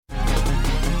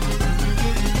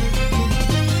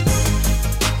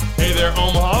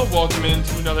Omaha. Welcome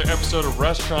into another episode of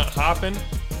Restaurant Hoppin'.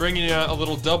 Bringing you a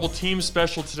little double team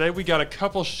special today. We got a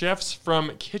couple chefs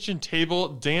from Kitchen Table,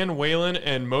 Dan Whalen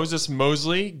and Moses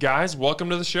Mosley. Guys, welcome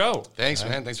to the show. Thanks,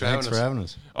 man. Thanks for having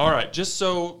us. All right, just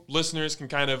so listeners can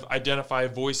kind of identify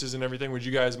voices and everything, would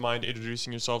you guys mind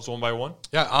introducing yourselves one by one?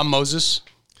 Yeah, I'm Moses.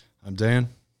 I'm Dan.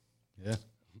 Yeah.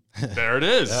 There it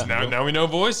is. Now we know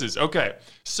voices. Okay,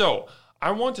 so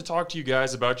I want to talk to you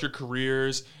guys about your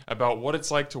careers, about what it's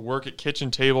like to work at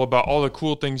Kitchen Table, about all the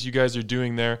cool things you guys are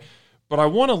doing there. But I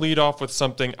want to lead off with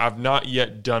something I've not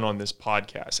yet done on this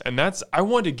podcast, and that's I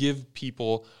want to give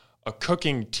people a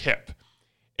cooking tip.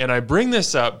 And I bring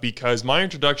this up because my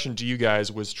introduction to you guys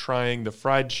was trying the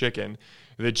fried chicken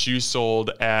that you sold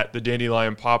at the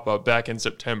Dandelion Pop-Up back in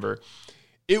September.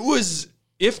 It was,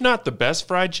 if not the best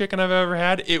fried chicken I've ever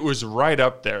had, it was right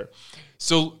up there.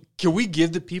 So can we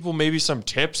give the people maybe some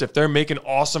tips if they're making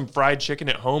awesome fried chicken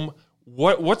at home?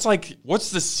 What's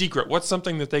the secret? What's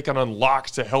something that they can unlock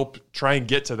to help try and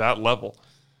get to that level?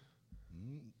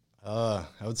 I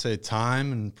would say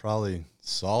time and probably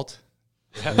salt.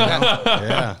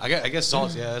 Yeah. I guess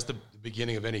salt, that's the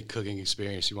beginning of any cooking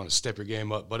experience. You want to step your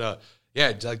game up. But,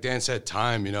 like Dan said,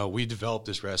 time, we developed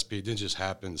this recipe. It didn't just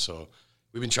happen. So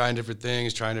we've been trying different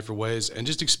things, trying different ways, and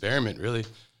just experiment, really.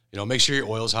 Make sure your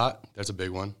oil's hot. That's a big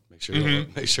one.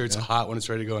 Make sure it's hot when it's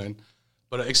ready to go in.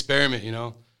 But experiment,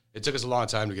 It took us a long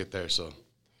time to get there, so.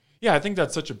 Yeah, I think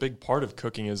that's such a big part of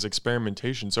cooking is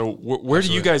experimentation. So where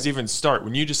do you guys even start?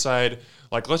 When you decide,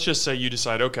 let's just say you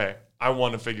decide, okay, I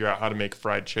want to figure out how to make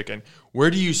fried chicken.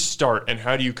 Where do you start, and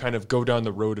how do you kind of go down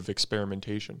the road of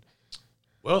experimentation?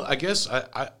 Well, I guess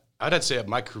I'd say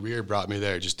my career brought me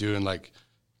there, just doing,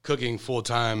 cooking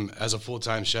full-time as a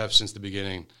full-time chef since the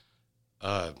beginning.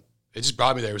 It just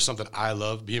brought me there. It was something I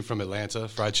love. Being from Atlanta,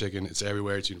 fried chicken, it's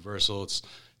everywhere. It's universal. It's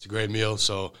a great meal.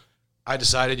 So I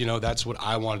decided, that's what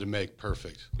I wanted to make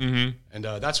perfect. Mm-hmm. And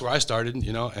that's where I started,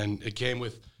 and it came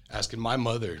with asking my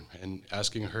mother and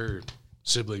asking her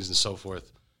siblings and so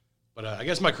forth. But I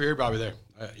guess my career brought me there,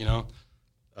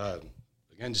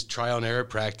 again, just trial and error,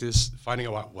 practice, finding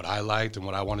out what I liked and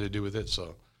what I wanted to do with it.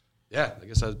 So, I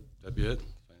guess that'd be it.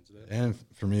 And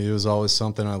for me, it was always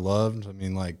something I loved. I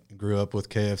mean, grew up with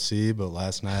KFC, but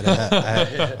last night I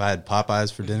had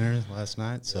Popeyes for dinner last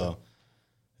night. So,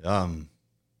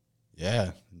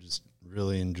 just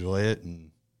really enjoy it.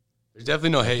 And there's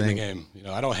definitely no hate in the game.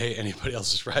 I don't hate anybody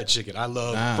else's fried chicken. I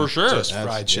love for sure just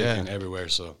fried chicken everywhere.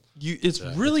 So it's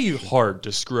really hard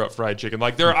to screw up fried chicken.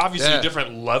 There are obviously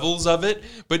different levels of it,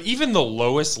 but even the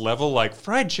lowest level,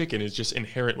 fried chicken is just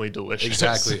inherently delicious.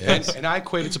 Exactly. and I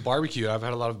equate it to barbecue. I've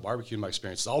had a lot of barbecue in my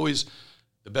experience. It's always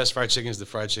the best fried chicken is the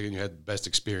fried chicken you had the best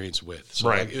experience with. So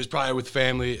right. It was probably with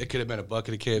family. It could have been a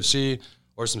bucket of KFC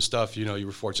or some stuff, you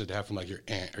were fortunate to have from your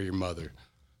aunt or your mother.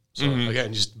 So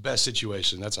again, just best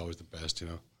situation. That's always the best,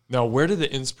 Now, where did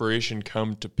the inspiration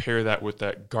come to pair that with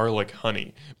that garlic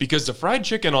honey? Because the fried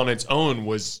chicken on its own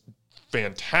was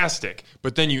fantastic,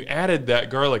 but then you added that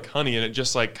garlic honey, and it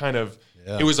just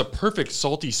it was a perfect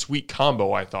salty sweet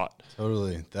combo, I thought.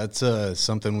 Totally. That's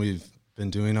something we've been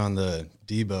doing on the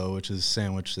Debo, which is a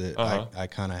sandwich that I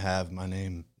kind of have my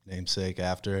namesake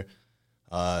after,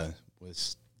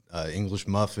 with English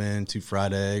muffin, 2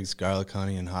 fried eggs, garlic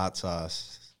honey, and hot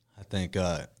sauce. I think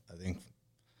for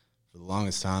the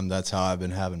longest time, that's how I've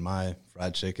been having my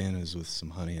fried chicken is with some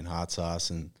honey and hot sauce,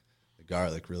 and the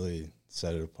garlic really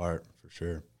set it apart for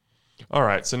sure. All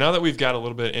right, so now that we've got a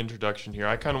little bit of introduction here,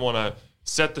 I kind of want to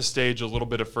set the stage a little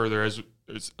bit further as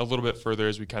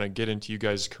we kind of get into you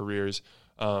guys' careers.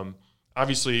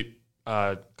 Obviously,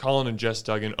 Colin and Jess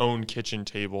Duggan own Kitchen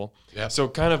Table. Yeah. So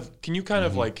can you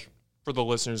for the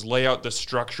listeners, lay out the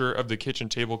structure of the Kitchen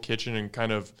Table kitchen and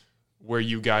kind of where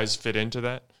you guys fit into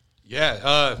that?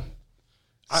 Yeah.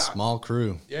 Small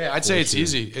crew. Yeah, I'd say it's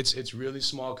easy. It's really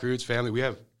small crew. It's family. We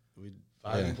have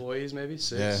 5 employees, maybe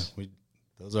 6. Yeah,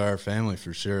 those are our family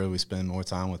for sure. We spend more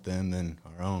time with them than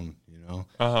our own,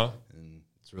 And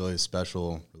it's really a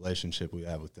special relationship we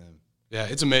have with them. Yeah,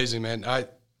 it's amazing, man.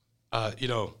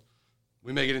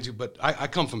 We may get into, but I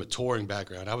come from a touring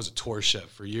background. I was a tour chef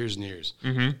for years and years.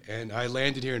 Mm-hmm. And I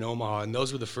landed here in Omaha, and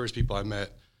those were the first people I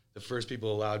met. The first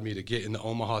people allowed me to get in the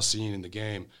Omaha scene in the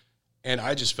game. And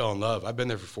I just fell in love. I've been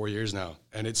there for 4 years now,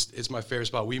 and it's my favorite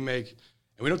spot. We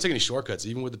don't take any shortcuts,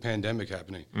 even with the pandemic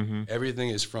happening. Mm-hmm. Everything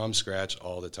is from scratch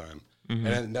all the time. Mm-hmm.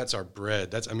 And that's our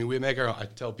bread. We make our own, I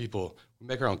tell people, we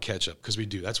make our own ketchup, because we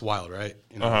do. That's wild, right?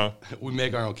 We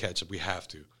make our own ketchup. We have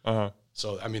to.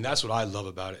 So, that's what I love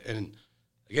about it. And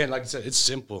again, like I said, it's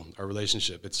simple, our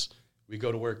relationship. We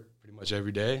go to work pretty much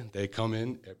every day. They come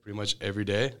in pretty much every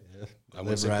day. Yeah. I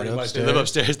wouldn't say pretty much. They live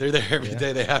upstairs. They're there every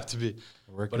day. They have to be.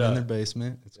 Working in their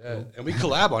basement. It's cool. And we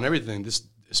collab on everything.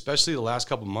 Especially the last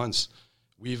couple months,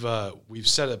 we've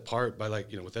set it apart by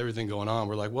with everything going on.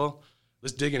 We're like, well,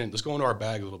 let's dig in it. Let's go into our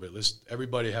bag a little bit. Let's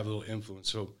everybody have a little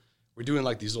influence. So we're doing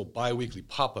these little bi-weekly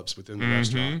pop-ups within the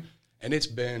restaurant. And it's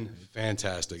been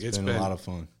fantastic. It's been a lot of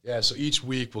fun. Yeah, so each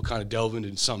week we'll kind of delve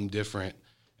into something different.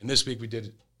 And this week we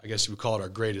did, I guess you would call it our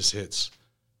greatest hits.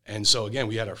 And so, again,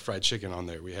 we had our fried chicken on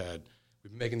there. We've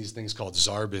been making these things called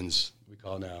Zarbins, we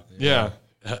call it now. Yeah.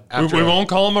 We won't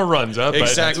call them a Runza,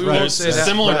 exactly. But we won't say that.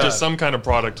 Similar to some kind of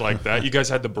product like that. You guys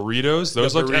had the burritos.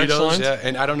 Those looked excellent. Yeah,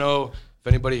 and I don't know if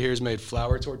anybody here has made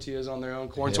flour tortillas on their own.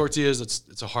 Corn tortillas,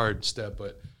 it's a hard step,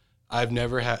 but I've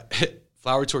never had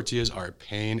flour tortillas are a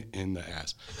pain in the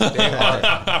ass.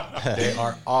 They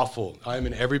are awful. I'm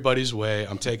in everybody's way.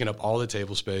 I'm taking up all the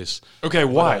table space. Okay,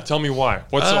 why? Tell me why.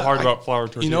 What's so hard about flour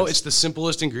tortillas? It's the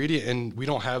simplest ingredient, and we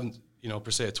don't have,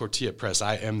 per se a tortilla press.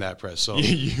 I am that press. So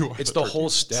it's the whole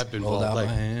step involved. Rolled out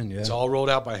by hand, It's all rolled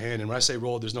out by hand. And when I say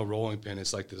rolled, there's no rolling pin.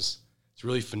 It's like this. It's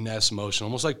really finesse motion,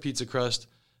 almost like pizza crust,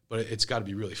 but it's got to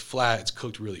be really flat. It's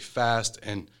cooked really fast,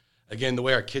 and again, the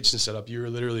way our kitchen's set up, you're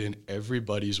literally in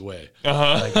everybody's way.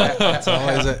 It's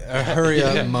always a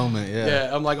hurry-up moment,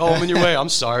 Yeah, I'm like, I'm in your way. I'm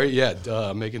sorry. Yeah,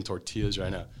 I'm making tortillas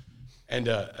right now. And,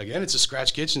 again, it's a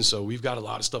scratch kitchen, so we've got a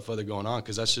lot of stuff other going on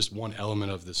because that's just one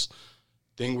element of this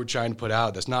thing we're trying to put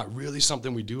out. That's not really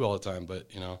something we do all the time, but,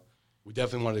 we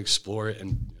definitely want to explore it,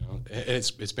 and,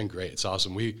 it's been great. It's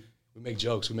awesome. We make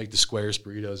jokes. We make the squarest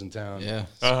burritos in town. Yeah,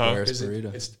 squarest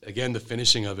burrito. It's, again, the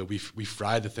finishing of it. We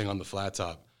fried the thing on the flat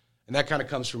top. And that kind of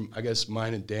comes from, I guess,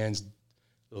 mine and Dan's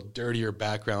little dirtier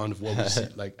background of what we see,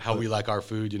 how we like our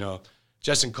food.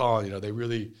 Jess and Colin,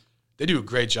 they do a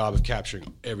great job of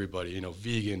capturing everybody.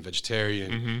 Vegan,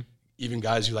 vegetarian, even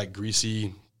guys who like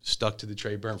greasy, stuck to the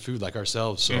tray, burnt food like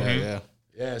ourselves. So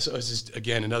yeah. So it's just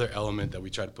again another element that we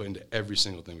try to put into every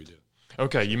single thing we do.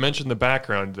 Okay, you mentioned the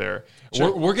background there.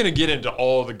 Sure. We're going to get into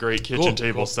all the great kitchen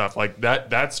table stuff like that.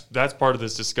 That's part of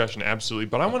this discussion, absolutely.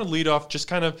 But I want to lead off just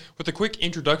kind of with a quick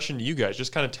introduction to you guys.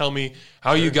 Just kind of tell me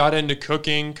how you got into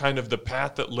cooking, kind of the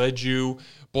path that led you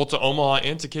both to Omaha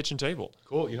and to Kitchen Table.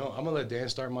 Cool. I'm going to let Dan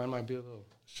start. Mine might be a little.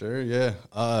 Sure, yeah.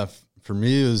 For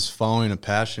me, it was following a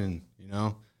passion,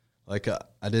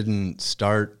 I didn't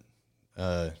start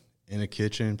in a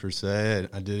kitchen per se.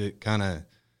 I did it kind of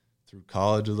through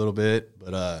college a little bit,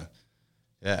 but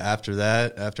after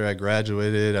that, after I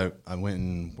graduated, I went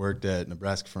and worked at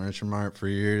Nebraska Furniture Mart for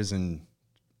years, and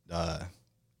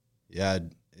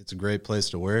it's a great place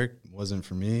to work. It wasn't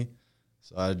for me,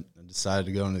 so I decided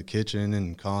to go into the kitchen,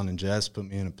 and Colin and Jess put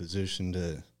me in a position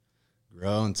to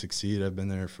grow and succeed. I've been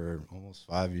there for almost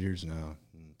 5 years now,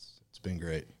 and it's been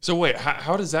great. So wait,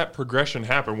 how does that progression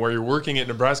happen, where you're working at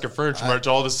Nebraska Furniture Mart,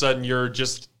 all of a sudden you're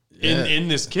just in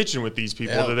this kitchen with these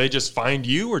people? Did they just find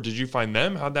you, or did you find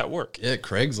them? How'd that work? Yeah,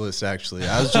 Craigslist, actually.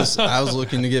 I was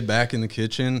looking to get back in the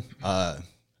kitchen. I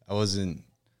wasn't,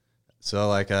 so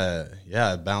I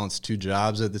balanced 2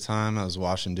 jobs at the time. I was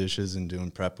washing dishes and doing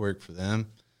prep work for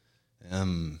them.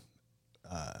 Then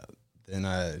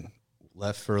I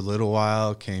left for a little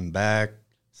while, came back,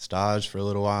 staged for a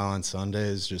little while on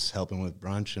Sundays, just helping with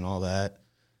brunch and all that,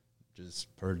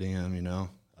 just per diem,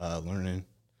 learning.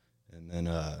 And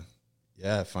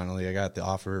then, finally I got the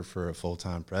offer for a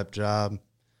full-time prep job,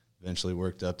 eventually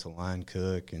worked up to line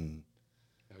cook, and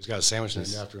he's got a sandwich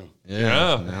named after him.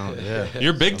 Yeah.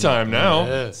 You're big time now.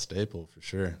 Yeah, staple for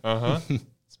sure.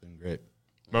 It's been great.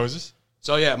 Moses?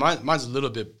 So, yeah, mine's a little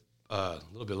bit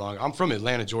long. I'm from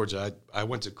Atlanta, Georgia. I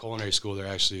went to culinary school there,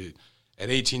 actually. At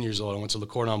 18 years old, I went to Le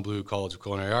Cordon Bleu College of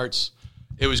Culinary Arts.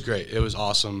 It was great. It was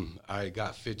awesome. I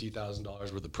got $50,000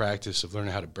 worth of practice of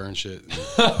learning how to burn shit.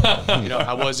 And,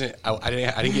 I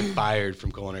didn't get fired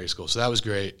from culinary school, so that was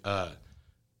great. But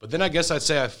then I guess I'd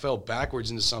say I fell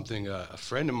backwards into something. A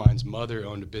friend of mine's mother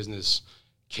owned a business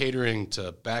catering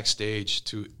to backstage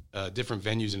to different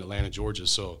venues in Atlanta, Georgia.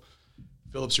 So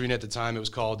Phillips Arena at the time, it was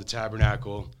called the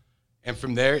Tabernacle. And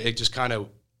from there, it just kind of,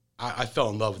 I fell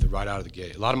in love with it right out of the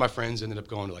gate. A lot of my friends ended up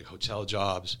going to hotel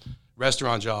jobs,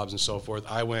 restaurant jobs, and so forth.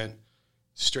 I went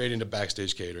straight into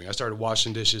backstage catering. I started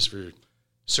washing dishes for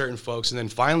certain folks, and then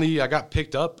finally I got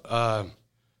picked up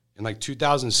in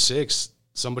 2006.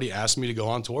 Somebody asked me to go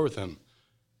on tour with him,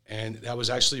 and that was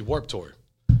actually Warped Tour.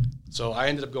 So I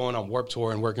ended up going on Warped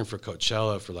Tour and working for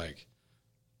Coachella for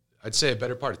I'd say a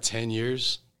better part of 10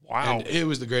 years. Wow. And it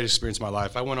was the greatest experience of my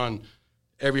life. I went on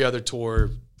every other tour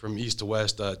from east to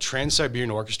west.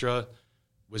 Trans-Siberian Orchestra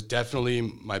was definitely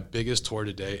my biggest tour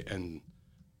to date, and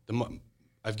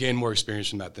I've gained more experience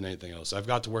from that than anything else. I've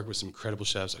got to work with some incredible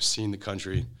chefs. I've seen the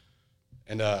country,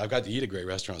 and I've got to eat at great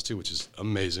restaurants too, which is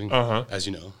amazing, as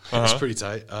you know. It's pretty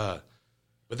tight.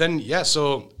 But then, yeah,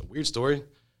 so weird story.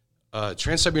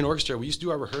 Trans-Siberian Orchestra, we used to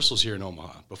do our rehearsals here in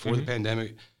Omaha before the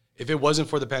pandemic. If it wasn't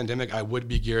for the pandemic, I would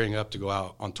be gearing up to go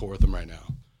out on tour with them right now.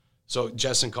 So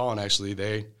Jess and Colin, actually,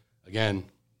 they, again,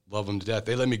 love them to death.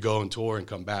 They let me go and tour and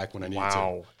come back when I need to.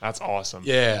 Wow, that's awesome.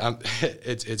 Yeah,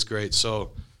 it's great.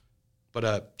 So,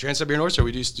 but Trans-Siberian Orchestra,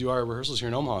 we used to do our rehearsals here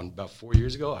in Omaha. And about 4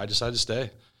 years ago, I decided to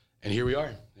stay. And here we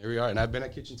are. And I've been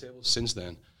at Kitchen Table since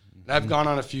then. And I've gone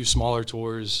on a few smaller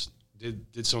tours,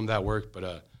 did some of that work,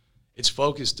 but it's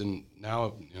focused. And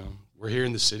now, we're here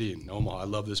in the city in Omaha. I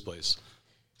love this place.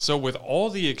 So with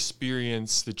all the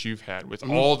experience that you've had, with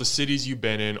all the cities you've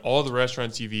been in, all the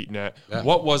restaurants you've eaten at,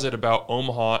 what was it about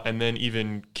Omaha and then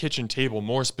even Kitchen Table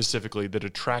more specifically that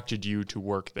attracted you to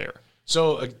work there?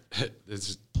 So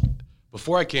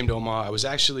before I came to Omaha, I was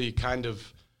actually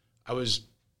I was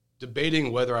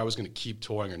debating whether I was going to keep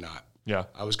touring or not. Yeah.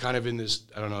 I was kind of in this,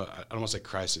 I don't want to say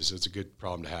crisis. It's a good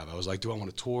problem to have. I was like, do I want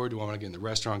to tour? Do I want to get in the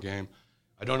restaurant game?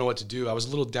 I don't know what to do. I was a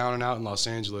little down and out in Los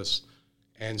Angeles.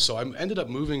 And so I ended up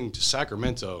moving to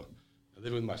Sacramento. I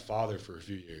lived with my father for a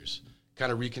few years,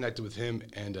 kind of reconnected with him.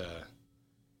 And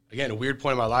again, a weird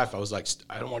point in my life, I was like,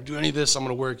 I don't want to do any of this. I'm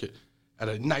going to work at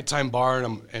a nighttime bar.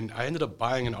 And I ended up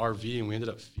buying an RV, and we ended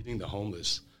up feeding the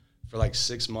homeless for like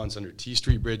 6 months under T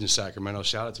Street Bridge in Sacramento.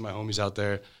 Shout out to my homies out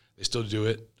there. They still do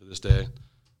it to this day.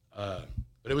 But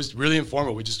it was really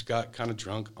informative. We just got kind of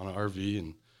drunk on an RV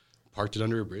and parked it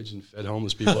under a bridge and fed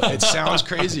homeless people. It sounds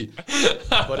crazy.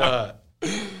 But,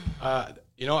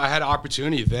 I had an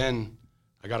opportunity. Then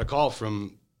I got a call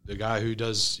from the guy who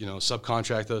does,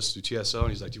 subcontract us through TSO. And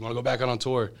he's like, do you want to go back out on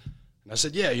tour? And I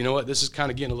said, yeah, you know what? This is kind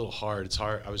of getting a little hard. It's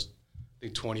hard. I was,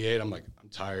 28. I'm like, I'm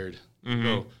tired.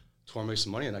 Go tour, make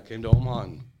some money. And I came to Omaha.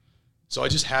 And so I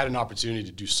just had an opportunity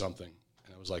to do something.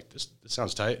 And I was like, this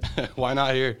sounds tight. Why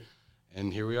not here?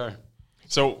 And here we are.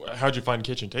 So how'd you find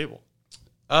Kitchen Table?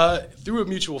 Through a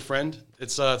mutual friend.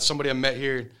 It's somebody I met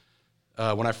here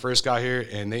when I first got here,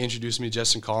 and they introduced me to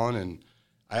Jess and Colin, and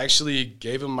I actually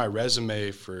gave them my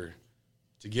resume to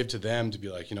give to them to be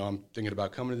like, I'm thinking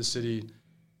about coming to the city.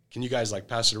 Can you guys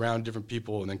pass it around to different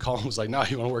people? And then Colin was like, no,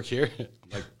 you want to work here? I'm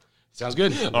like, sounds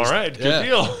good. All right, good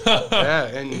deal. Yeah,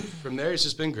 and from there, it's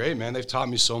just been great, man. They've taught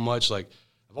me so much. I've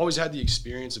always had the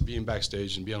experience of being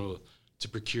backstage and being able to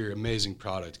procure amazing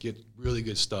product, get really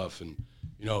good stuff, and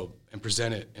and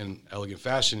present it in elegant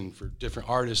fashion and for different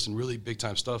artists and really big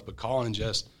time stuff. But Colin and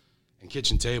Jess and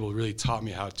Kitchen Table really taught me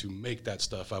how to make that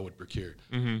stuff I would procure.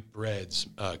 Breads,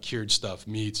 cured stuff,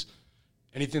 meats,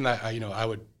 anything that I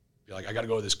would be like, I got to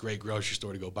go to this great grocery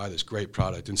store to go buy this great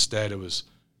product. Instead, it was,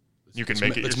 you can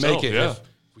make it let's yourself. Make it. Yeah. If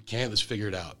we can't, let's figure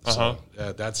it out. So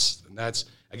that's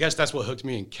I guess that's what hooked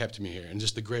me and kept me here, and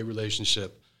just the great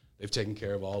relationship. They've taken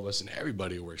care of all of us and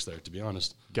everybody who works there, to be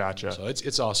honest. Gotcha. So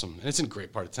it's awesome, and it's in a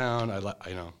great part of town. I like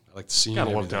the scene. Gotta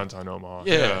love downtown Omaha.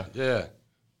 Yeah.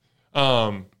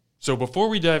 So before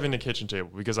we dive into Kitchen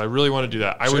Table, because I really want to do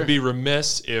that, I would be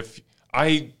remiss if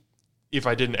I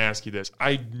didn't ask you this.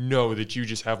 I know that you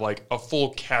just have a full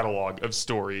catalog of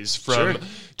stories from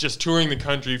just touring the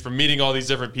country, from meeting all these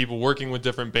different people, working with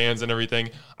different bands and everything.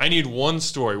 I need one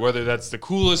story, whether that's the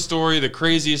coolest story, the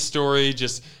craziest story,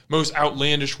 just most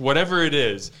outlandish, whatever it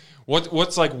is.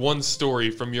 What's one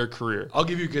story from your career? I'll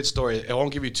give you a good story. I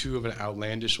won't give you too of an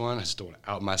outlandish one. I just don't want to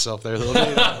out myself there a little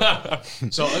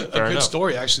bit. So a good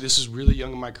story, actually. This is really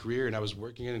young in my career, and I was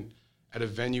working at a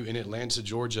venue in Atlanta,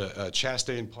 Georgia,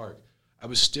 Chastain Park. I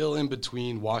was still in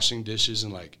between washing dishes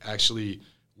and actually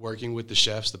working with the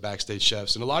chefs, the backstage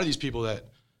chefs. And a lot of these people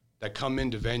that come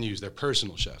into venues, they're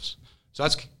personal chefs. So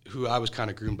that's who I was kind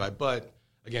of groomed by. But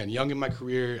again, young in my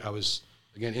career, I was,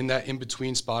 again, in that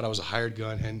in-between spot. I was a hired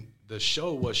gun, and the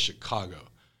show was Chicago.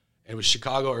 And it was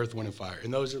Chicago, Earth, Wind & Fire.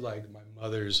 And those are my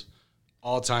mother's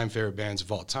all-time favorite bands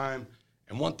of all time.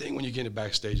 And one thing when you get into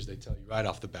backstage, they tell you right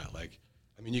off the bat,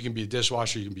 you can be a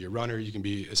dishwasher, you can be a runner, you can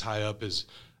be as high up as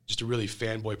just a really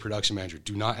fanboy production manager.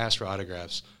 Do not ask for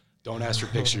autographs. Don't ask for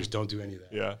pictures. Don't do any of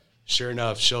that. Yeah. Sure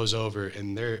enough, show's over,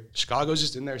 and Chicago's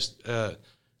just in there.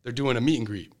 They're doing a meet and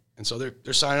greet, and so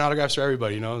they're signing autographs for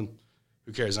everybody. And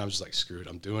who cares? And I'm just like, screw it,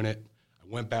 I'm doing it. I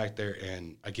went back there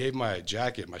and I gave my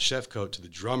jacket, my chef coat, to the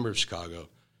drummer of Chicago,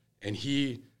 and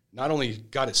he not only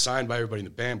got it signed by everybody in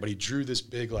the band, but he drew this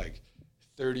big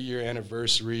 30-year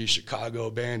anniversary Chicago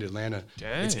band, Atlanta.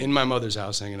 Dang. It's in my mother's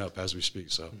house hanging up as we speak.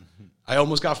 So I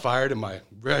almost got fired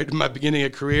right in my beginning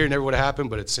of career. Never would have happened,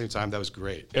 but at the same time, that was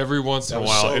great. Every once in a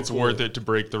while, it's worth it to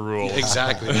break the rules.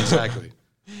 Exactly.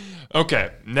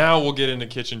 Okay, now we'll get into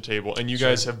kitchen table. And you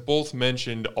guys have both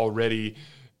mentioned already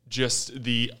just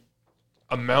the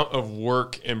amount of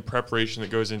work and preparation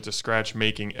that goes into scratch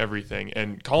making everything.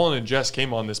 And Colin and Jess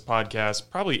came on this podcast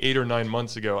probably 8 or 9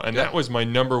 months ago. And that was my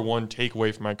number one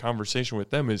takeaway from my conversation with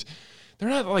them is they're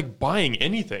not like buying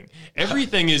anything.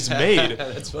 Everything is made.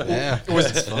 That's funny. Yeah,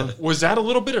 Was that a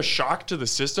little bit of shock to the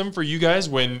system for you guys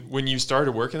when you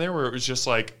started working there, where it was just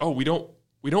like, oh, we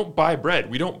don't buy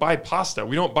bread, we don't buy pasta,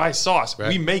 we don't buy sauce,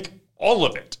 we make all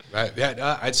of it. Right.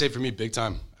 Yeah. I'd say for me, big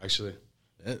time, actually.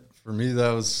 For me,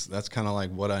 that's kind of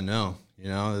like what I know. You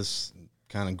know, it's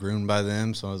kind of groomed by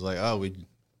them. So I was like, oh, we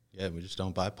just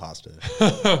don't buy pasta.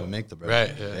 We make the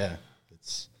bread. Right. Yeah.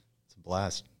 It's a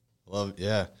blast. Love it.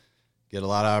 Yeah. Get a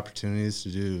lot of opportunities to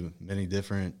do many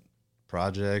different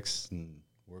projects and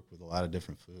work with a lot of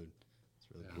different food. It's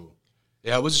really cool.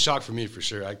 Yeah, it was a shock for me for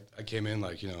sure. I came in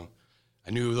like, I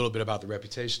knew a little bit about the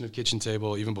reputation of Kitchen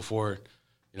Table even before,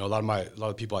 a lot of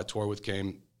the people I tour with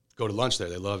go to lunch there.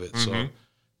 They love it. So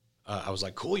I was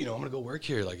like, cool, I'm going to go work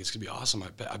here. Like, it's going to be awesome.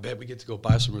 I bet we get to go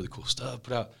buy some really cool stuff,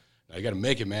 put out. Now, you got to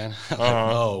make it, man. Like,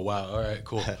 oh, wow. All right,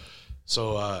 cool.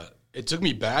 So it took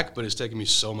me back, but it's taken me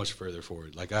so much further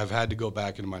forward. Like, I've had to go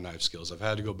back into my knife skills. I've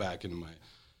had to go back into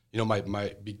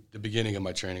the beginning of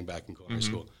my training back in culinary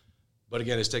school. But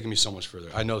again, it's taken me so much further.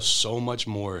 I know so much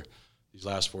more these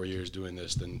last 4 years doing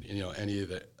this than, any of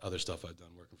the other stuff I've done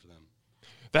working for them.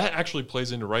 That actually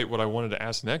plays into what I wanted to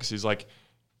ask next is like,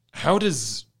 how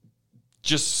does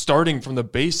just starting from the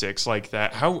basics like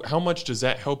that, how much does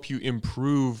that help you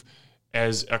improve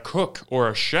as a cook or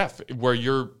a chef where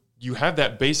you have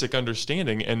that basic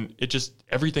understanding and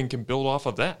everything can build off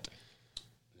of that?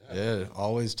 Yeah,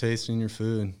 always tasting your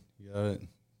food. You gotta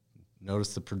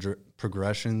notice the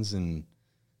progressions and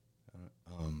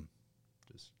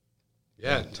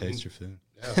taste your food.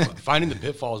 Yeah, finding the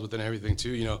pitfalls within everything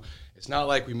too. It's not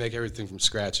like we make everything from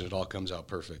scratch and it all comes out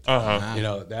perfect.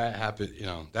 That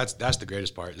happened. That's the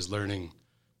greatest part is learning.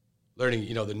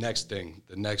 The next thing,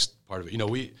 the next part of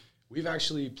it. We've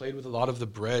actually played with a lot of the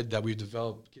bread that we've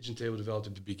developed, Kitchen Table developed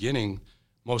at the beginning,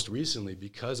 most recently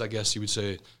because I guess you would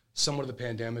say somewhat of the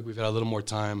pandemic. We've had a little more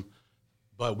time,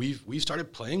 but we've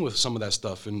started playing with some of that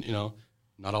stuff, and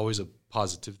not always a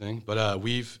positive thing, but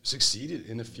we've succeeded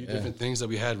in a few different things that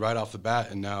we had right off the bat,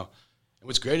 and now. And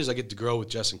what's great is I get to grow with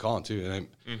Jess and Colin too,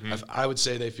 and I would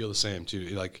say they feel the same too.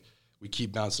 Like we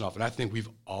keep bouncing off, and I think we've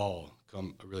all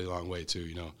come a really long way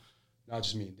too. Not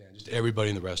just me and Dan, just everybody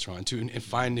in the restaurant too, and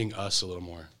finding us a little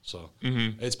more. So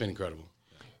it's been incredible.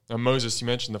 Now, Moses, you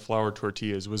mentioned the flour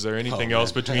tortillas. Was there anything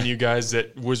else between you guys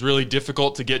that was really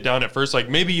difficult to get down at first? Like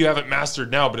maybe you haven't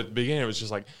mastered now, but at the beginning it was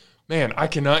just like, man, I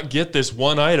cannot get this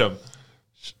one item.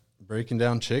 Breaking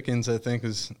down chickens, I think,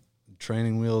 was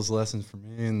training wheels lesson for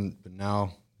me, but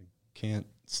now it can't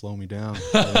slow me down.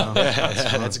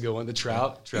 That's a good one. The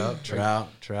trout,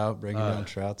 breaking down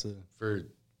trouts. For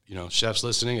chefs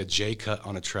listening, a J cut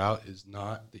on a trout is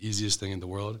not the easiest thing in the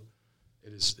world.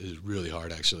 It is really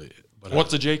hard, actually. But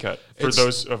what's a J cut for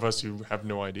those of us who have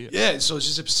no idea? Yeah, so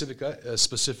it's just a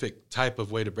specific type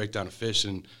of way to break down a fish,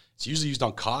 and it's usually used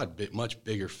on cod, much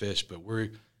bigger fish. But we're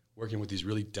working with these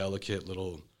really delicate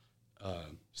little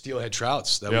steelhead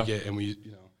trouts that we get, and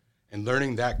and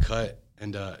learning that cut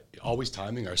and always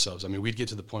timing ourselves. I mean, we'd get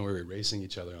to the point where we're racing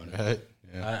each other on it. Right.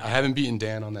 Yeah. I haven't beaten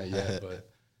Dan on that yet, but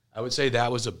I would say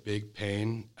that was a big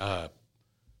pain.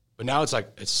 But now it's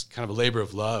kind of a labor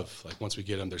of love. Like once we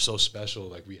get them, they're so special.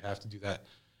 Like we have to do that.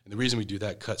 And the reason we do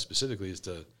that cut specifically is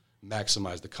to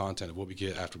maximize the content of what we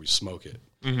get after we smoke it.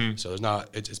 Mm-hmm. So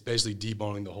it's basically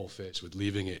deboning the whole fish with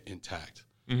leaving it intact.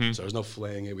 Mm-hmm. So there's no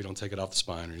flaying it. We don't take it off the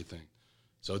spine or anything.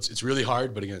 So it's really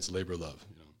hard, but again, it's a labor of love.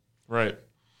 Right.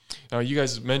 Now, you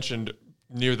guys mentioned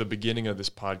near the beginning of this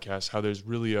podcast how there's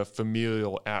really a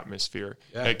familial atmosphere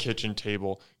at Kitchen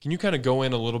Table. Can you kind of go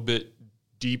in a little bit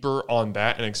deeper on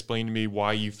that and explain to me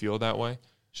why you feel that way?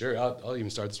 Sure. I'll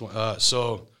even start this one.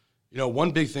 So,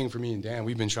 one big thing for me and Dan,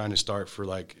 we've been trying to start for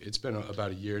it's been about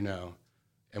a year now,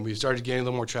 and we've started getting a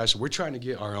little more traction. We're trying to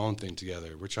get our own thing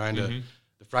together. We're trying to,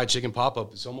 the fried chicken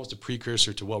pop-up is almost a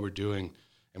precursor to what we're doing,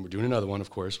 and we're doing another one, of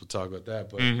course. We'll talk about that,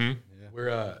 but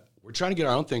we're trying to get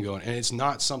our own thing going, and it's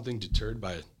not something deterred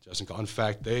by Justin Call. In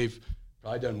fact, they've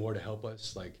probably done more to help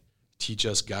us, teach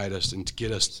us, guide us, and to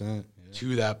get us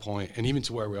to that point, and even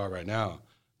to where we are right now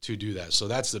to do that. So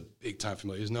that's the big time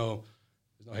familiar. There's no,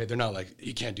 hey, they're not like,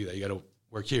 you can't do that. You got to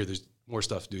work here. There's more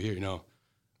stuff to do here. No,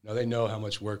 they know how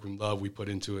much work and love we put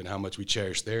into it and how much we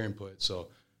cherish their input. So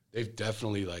they've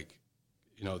definitely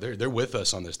they're with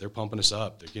us on this. They're pumping us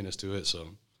up. They're getting us to it. So,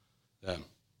 yeah.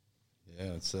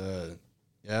 Yeah, it's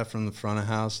from the front of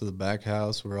house to the back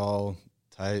house, we're all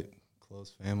tight,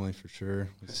 close family for sure.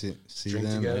 We see Drink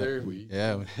them together.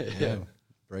 Yeah,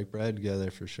 break bread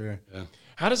together for sure. Yeah.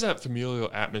 How does that familial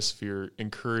atmosphere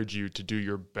encourage you to do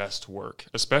your best work,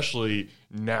 especially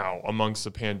now amongst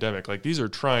the pandemic? Like, these are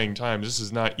trying times. This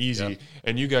is not easy.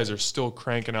 And you guys are still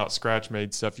cranking out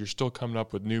scratch-made stuff. You're still coming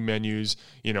up with new menus,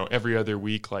 every other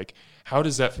week. Like, how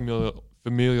does that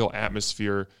familial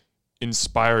atmosphere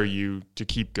inspire you to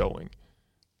keep going?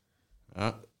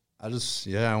 I'm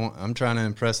trying to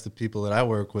impress the people that I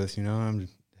work with, I'm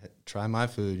try my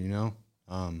food,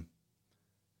 I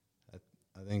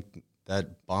think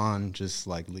that bond just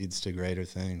like leads to greater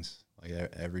things like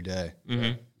every day.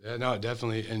 Mm-hmm. Yeah, no,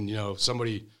 definitely. And,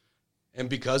 and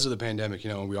because of the pandemic,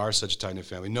 we are such a tight-knit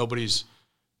family. Nobody's,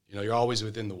 you're always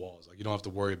within the walls. Like, you don't have to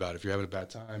worry about it. If you're having a bad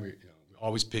time, we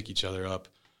always pick each other up.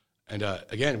 And,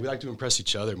 again, we like to impress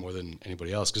each other more than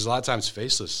anybody else because a lot of times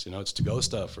faceless, it's to-go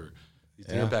stuff or these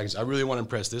dinner packages. I really want to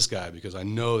impress this guy because I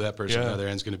know that person on the other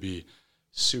end is going to be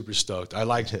super stoked. I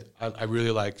liked it. I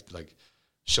really liked,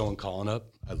 showing Colin up.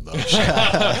 I love showing.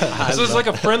 So it's like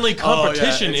a friendly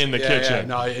competition in the kitchen. Yeah.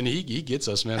 No, and he gets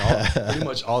us, man, pretty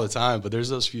much all the time. But there's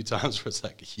those few times where it's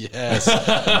like, yes,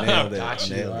 nailed it. got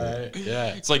you. Right.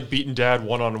 Yeah, it's like beating dad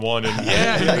one-on-one in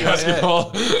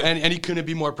basketball. And he couldn't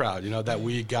be more proud, that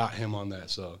we got him on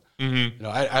that. So,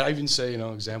 I even say,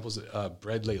 examples of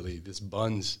bread lately, this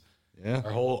buns. Yeah,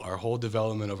 our whole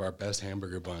development of our best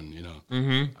hamburger bun.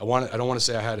 Mm-hmm. I don't want to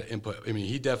say I had input. I mean,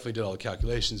 he definitely did all the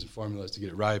calculations and formulas to get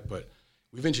it right. But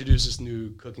we've introduced this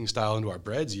new cooking style into our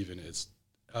breads. Even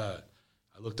I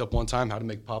looked up one time how to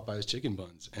make Popeye's chicken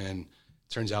buns, and it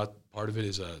turns out part of it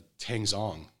is a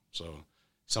tangzong. So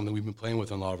something we've been playing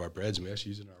with on a lot of our breads, and we actually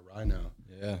use it in our rye now.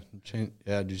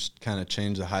 Just kind of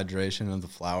change the hydration of the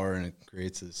flour, and it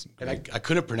creates this. And I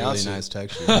couldn't pronounce really it. Nice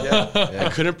texture. I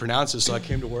couldn't pronounce it, so I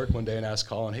came to work one day and asked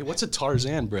Colin, "Hey, what's a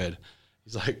Tarzan bread?"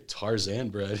 He's like, "Tarzan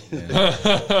bread."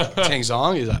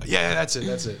 Tangzong. He's like, "Yeah, that's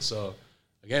it." So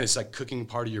again, it's like cooking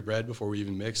part of your bread before we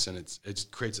even mix, and it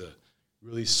creates a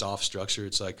really soft structure.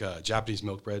 It's like Japanese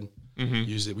milk bread.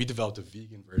 Mm-hmm. We developed a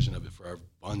vegan version of it for our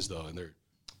buns though, and they're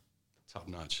top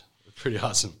notch. They're pretty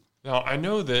awesome. Now I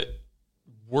know that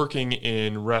working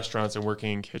in restaurants and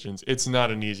working in kitchens, it's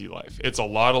not an easy life. It's a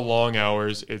lot of long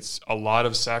hours. It's a lot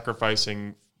of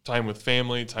sacrificing time with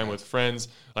family, time with friends.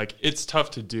 Like, it's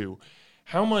tough to do.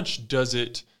 How much does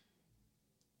it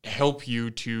help you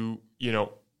to,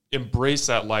 embrace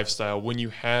that lifestyle when you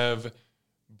have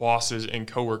bosses and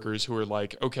coworkers who are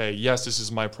like, okay, yes, this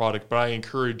is my product, but I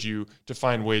encourage you to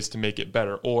find ways to make it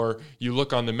better. Or you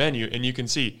look on the menu and you can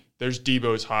see there's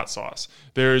Debo's hot sauce.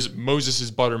 There's Moses's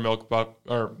buttermilk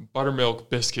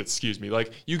biscuits,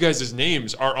 Like, you guys'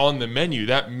 names are on the menu.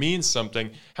 That means something.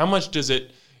 How much does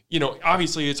it,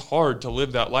 obviously it's hard to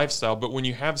live that lifestyle, but when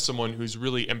you have someone who's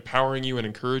really empowering you and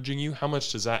encouraging you, how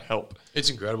much does that help? It's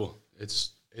incredible.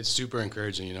 It's super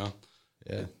encouraging,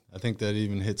 Yeah, I think that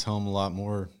even hits home a lot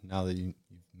more now that you've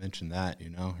mentioned that,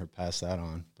 or pass that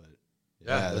on. But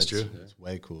yeah, that's true. It's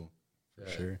way cool. For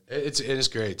sure. It is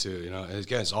great too, And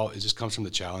again, it just comes from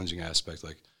the challenging aspect.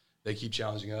 Like, they keep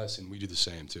challenging us, and we do the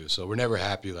same too. So we're never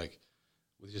happy, like,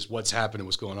 with just what's happening,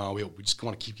 what's going on. We just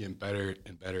want to keep getting better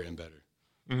and better and better.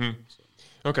 Mm-hmm. So.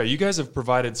 Okay, you guys have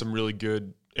provided some really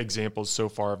good examples so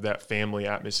far of that family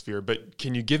atmosphere, but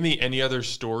can you give me any other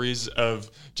stories of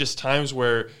just times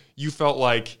where you felt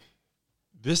like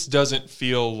this doesn't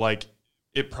feel like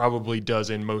it probably does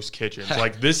in most kitchens?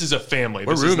 Like, this is a family.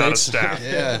 This is not a staff.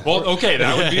 Yeah. Well, okay,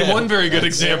 that would be one very good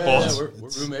example. Yeah, we're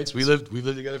roommates. We've lived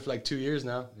together for like 2 years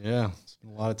now. Yeah,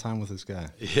 spent a lot of time with this guy.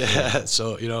 Yeah,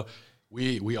 so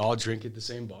we all drink at the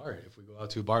same bar if we go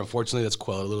out to a bar. Unfortunately, that's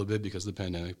quelled a little bit because of the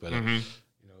pandemic. But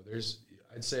there's,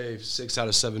 I'd say, 6 out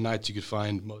of 7 nights you could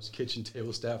find most kitchen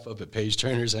table staff up at Paige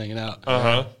Turner's hanging out.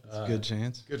 It's a good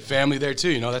chance. Good family there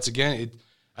too. That's again.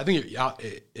 I think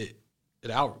it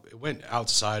went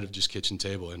outside of just kitchen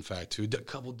table, in fact, to a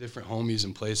couple different homies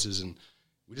and places, and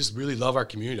we just really love our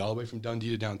community all the way from Dundee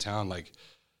to downtown. Like,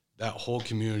 that whole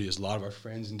community is a lot of our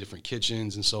friends in different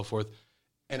kitchens and so forth,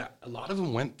 and a lot of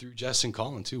them went through Jess and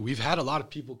Colin too. We've had a lot of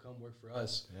people come work for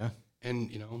us,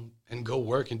 and and go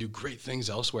work and do great things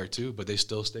elsewhere too, but they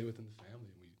still stay within the family.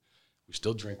 We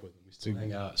still drink with them, we still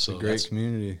hang out. So it's a great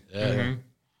community. Yeah. Mm-hmm.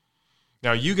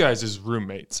 Now, you guys as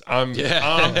roommates, I'm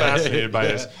fascinated by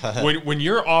this. When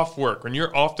you're off work, when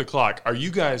you're off the clock, are you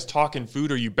guys talking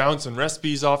food? Are you bouncing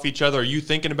recipes off each other? Are you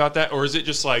thinking about that? Or is it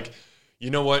just like,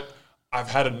 you know what? I've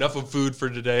had enough of food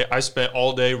for today. I spent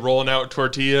all day rolling out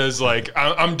tortillas. Like,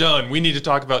 I'm done. We need to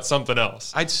talk about something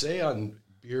else. I'd say on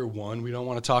beer 1, we don't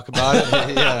want to talk about it.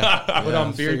 But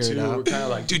on beer 2, we're kind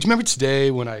of like, dude, do you remember today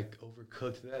when I overcooked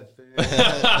cooked that thing.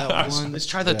 That one. Let's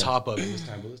try the top of it this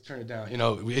time, but let's turn it down. You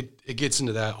know, it gets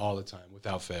into that all the time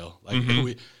without fail. Like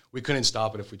we couldn't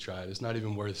stop it if we tried. It's not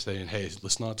even worth saying, hey,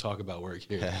 let's not talk about work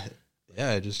here.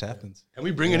 Yeah, it just happens. And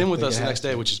we bring it in with us the next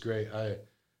day, which is great.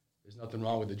 There's nothing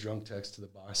wrong with the drunk text to the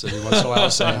boss every once in a while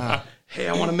saying, hey,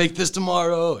 I want to make this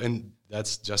tomorrow. And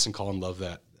that's Jess and Colin love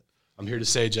that. I'm here to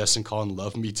say Jess and Colin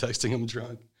love me texting him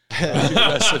drunk.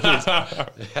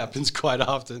 It happens quite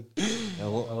often.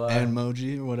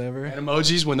 Emoji or whatever. And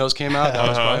emojis, when those came out, that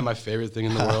was probably my favorite thing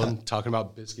in the world. Talking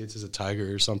about biscuits as a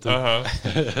tiger or something.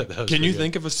 Can you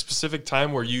think of a specific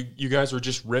time where you guys were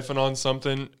just riffing on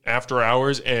something after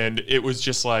hours and it was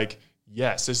just like,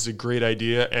 yes, this is a great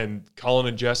idea, and Colin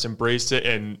and Jess embraced it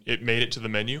and it made it to the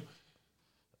menu?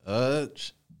 I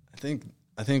think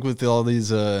with all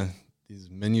these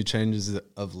menu changes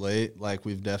of late, like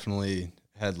we've definitely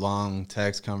had long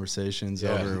text conversations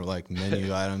over like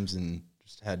menu items and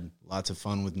just had lots of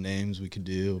fun with names we could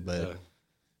do. But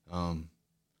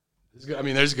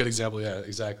there's a good example. Yeah,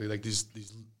 exactly. Like these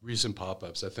recent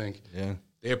pop-ups, I think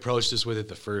they approached us with it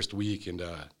the first week, and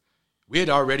we had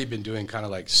already been doing kind of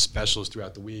like specials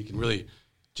throughout the week, and really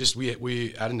just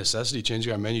we out of necessity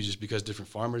changing our menu just because different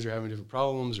farmers are having different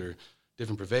problems or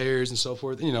different purveyors and so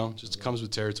forth. You know, just comes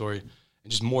with territory, and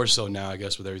just more so now, I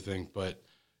guess, with everything. But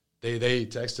they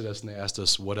texted us and they asked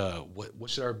us what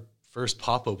should our first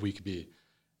pop-up week be,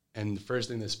 and the first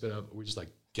thing they spit up, we're just like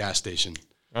gas station.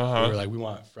 We were like, we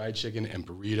want fried chicken and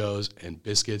burritos and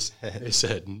biscuits. They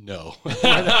said no.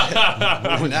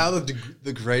 Now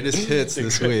the greatest hits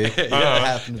this week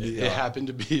happened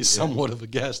to be somewhat of a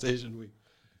gas station week.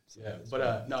 Yeah,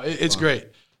 but no, it's great.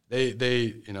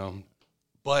 They you know,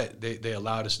 but they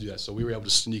allowed us to do that, so we were able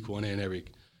to sneak one in every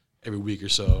week or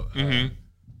so.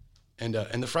 And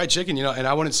the fried chicken, you know, and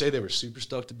I wouldn't say they were super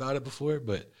stoked about it before,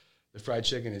 but the fried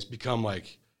chicken has become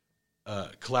like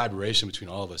collaboration between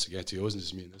all of us again too. It wasn't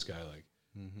just me and this guy. Like,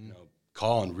 you know,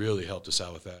 Colin really helped us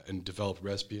out with that and developed a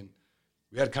recipe. And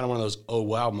we had kind of one of those oh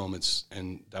wow moments,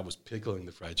 and that was pickling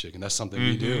the fried chicken. That's something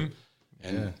we do,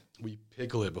 and we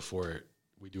pickle it before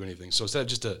we do anything. So instead of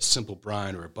just a simple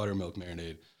brine or a buttermilk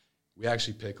marinade, we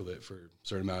actually pickle it for a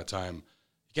certain amount of time.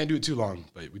 You can't do it too long,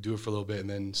 but we do it for a little bit and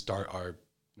then start our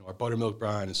buttermilk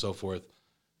brine and so forth.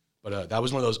 But that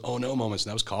was one of those oh no moments, and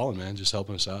that was Colin, man, just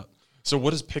helping us out. So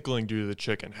what does pickling do to the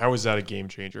chicken? How is that a game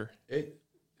changer? It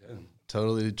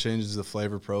totally changes the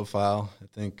flavor profile. I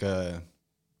think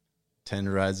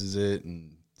tenderizes it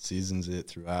and seasons it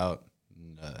throughout,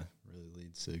 and really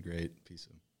leads to a great piece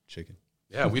of chicken.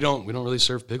 Yeah, we don't really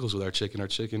serve pickles with our chicken. Our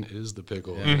chicken is the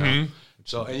pickle. You know?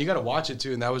 So, and you got to watch it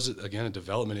too. And that was again a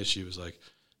development issue. It was like,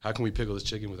 how can we pickle this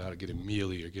chicken without it getting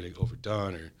mealy or getting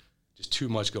overdone or just too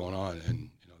much going on? And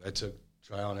you know, that took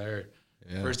trial and error.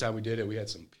 Yeah. First time we did it, we had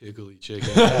some pickly chicken.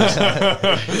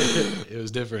 It was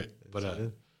different, but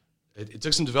it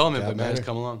took some development. But man, it's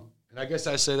come along. And I guess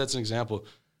I say that's an example.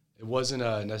 It wasn't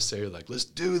necessarily like let's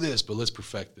do this, but let's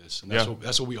perfect this. And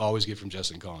that's what we always get from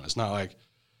Jess and Colin. It's not like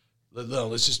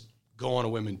let's just go on a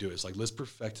whim and do it. It's like let's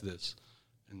perfect this,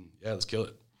 and let's kill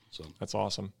it. So that's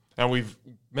awesome. Now we've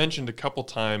mentioned a couple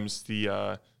times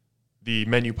the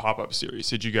menu pop-up series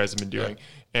that you guys have been doing,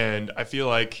 and I feel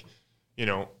like, you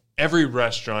know, every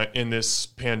restaurant in this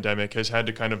pandemic has had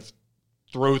to kind of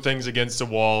throw things against the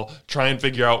wall, try and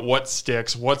figure out what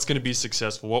sticks, what's going to be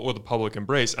successful, what will the public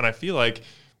embrace. And I feel like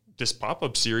this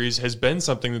pop-up series has been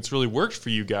something that's really worked for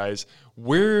you guys.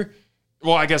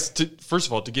 Well, I guess, first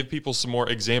of all, to give people some more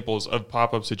examples of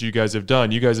pop-ups that you guys have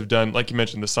done. You guys have done, like you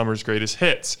mentioned, the Summer's Greatest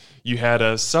Hits. You had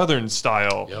a Southern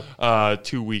style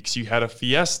 2 weeks. You had a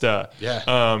Fiesta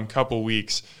couple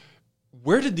weeks.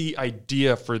 Where did the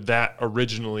idea for that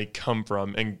originally come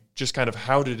from, and just kind of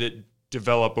how did it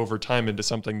develop over time into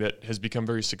something that has become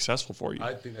very successful for you?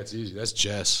 I think that's easy. That's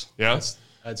Jess. Yeah,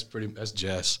 that's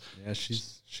Jess. Yeah,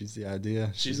 she's the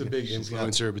idea. She's a big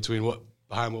influencer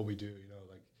behind what we do. You know,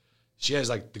 like she has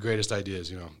like the greatest ideas.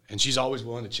 You know, and she's always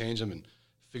willing to change them and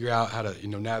figure out how to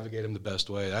navigate them the best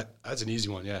way. That's an easy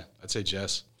one. Yeah, I'd say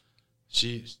Jess.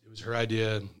 It was her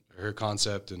idea, her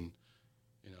concept, and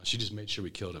she just made sure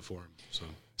we killed it for him.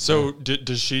 So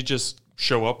does she just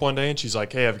show up one day and she's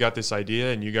like, hey, I've got this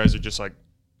idea, and you guys are just like,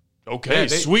 okay,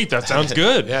 sweet, that sounds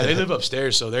good. Yeah, they live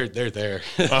upstairs, so they're there.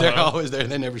 They're always there.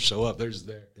 They never show up. They're just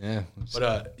there. Yeah.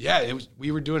 But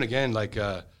we were doing again, like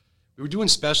we were doing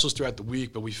specials throughout the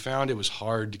week, but we found it was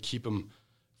hard to keep them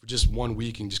for just 1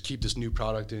 week and just keep this new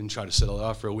product in, try to settle it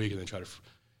off for a week, and then try to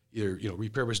either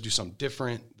repurpose, do something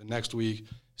different the next week.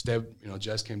 Instead,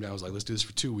 Jess came down and was like, let's do this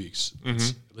for 2 weeks.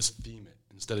 Let's theme it.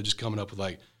 Instead of just coming up with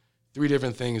like 3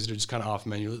 different things that are just kind of off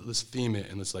menu, let's theme it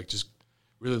and let's like just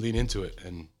really lean into it.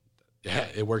 And Yeah,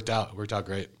 it worked out. It worked out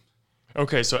great.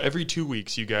 Okay, so every 2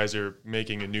 weeks you guys are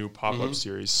making a new pop-up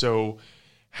series. So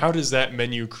how does that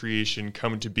menu creation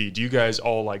come to be? Do you guys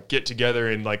all like get together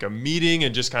in like a meeting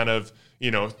and just kind of,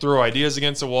 throw ideas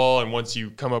against the wall, and once you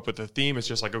come up with a theme, it's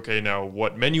just like, okay, now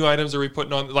what menu items are we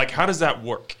putting on? Like, how does that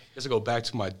work? I guess I go back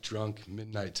to my drunk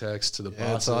midnight text to the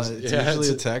It's bosses. usually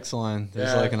a text line.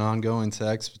 There's like an ongoing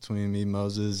text between me,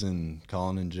 Moses, and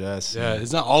Colin and Jess. Yeah,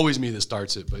 it's not always me that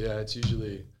starts it, but yeah, it's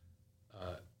usually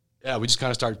we just kind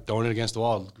of start throwing it against the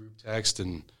wall, group text,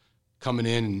 and coming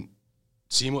in and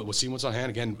seeing what's on hand.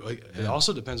 Again, it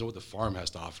also depends on what the farm has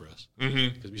to offer us,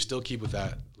 because we still keep with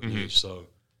that lineage. So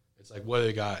it's like, what do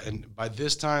they got? And by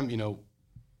this time,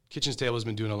 Kitchen's Table has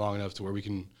been doing it long enough to where we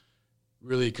can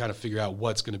really kind of figure out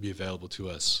what's going to be available to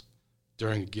us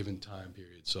during a given time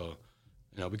period. So,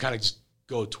 we kind of just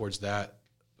go towards that.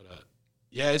 But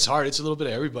it's hard. It's a little bit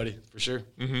of everybody for sure.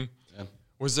 Mm-hmm. Yeah.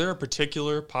 Was there a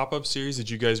particular pop-up series that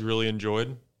you guys really enjoyed?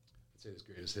 I'd say this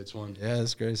Greatest Hits one. Yeah,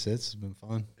 this Greatest Hits has been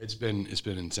fun. It's been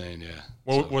insane. Yeah.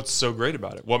 Well, what's so great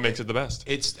about it? What makes it the best?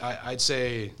 I'd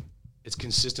say it's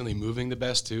consistently moving the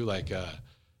best too. Like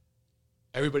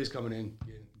everybody's coming in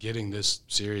getting this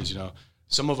series.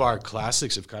 Some of our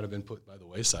classics have kind of been put by the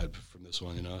wayside from this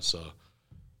one. So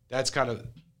that's kind of,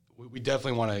 we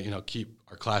definitely want to keep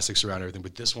our classics around everything.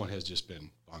 But this one has just been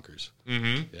bonkers.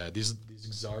 Mm-hmm. Yeah, these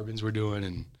Exarbins we're doing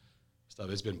and stuff,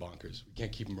 it's been bonkers. We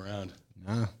can't keep them around.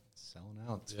 Nah, selling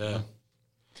out. It's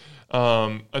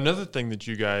fun. Another thing that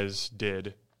you guys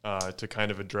did to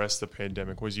kind of address the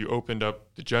pandemic was you opened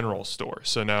up the general store.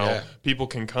 So now people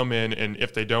can come in, and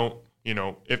if they don't,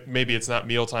 if maybe it's not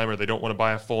mealtime or they don't want to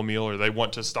buy a full meal or they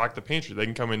want to stock the pantry, they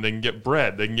can come in, they can get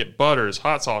bread, they can get butters,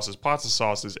 hot sauces, pots of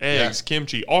sauces, eggs,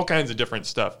 kimchi, all kinds of different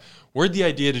stuff. Where'd the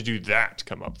idea to do that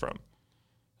come up from?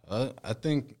 I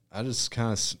think I just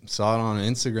kind of saw it on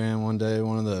Instagram one day.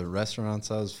 One of the restaurants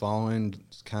I was following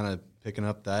just kind of picking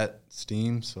up that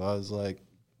steam. So I was like,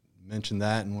 mentioned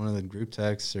that in one of the group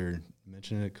texts, or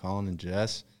mentioned it, Colin and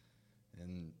Jess,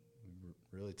 and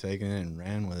really taking it and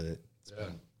ran with it.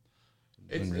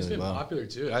 It's been popular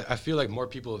too. I feel like more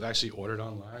people have actually ordered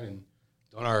online and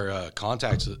done our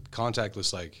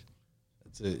contactless, like,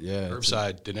 that's it, yeah,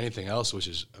 curbside than anything else, which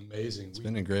is amazing. It's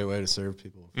been a great way to serve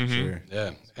people for sure.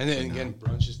 Yeah, and then again,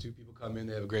 brunches too. People come in,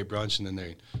 they have a great brunch, and then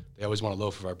they always want a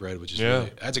loaf of our bread, which is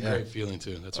that's a great feeling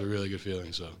too. That's a really good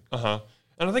feeling. So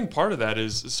And I think part of that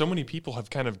is so many people have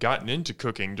kind of gotten into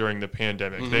cooking during the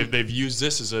pandemic. They've used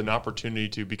this as an opportunity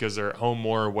to, because they're at home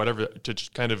more or whatever, to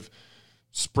just kind of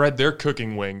spread their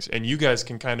cooking wings. And you guys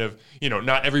can kind of,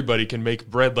 not everybody can make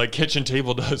bread like Kitchen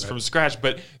Table does from scratch,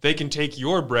 but they can take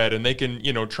your bread and they can,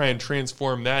 try and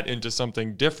transform that into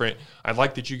something different. I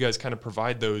like that you guys kind of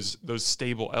provide those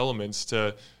stable elements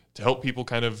to help people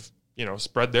kind of,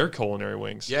 spread their culinary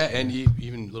wings. Yeah, and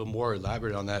even a little more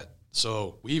elaborate on that.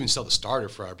 So we even sell the starter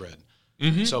for our bread.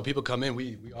 So people come in,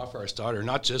 we offer our starter,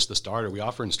 not just the starter, we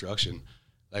offer instruction.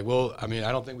 Like, I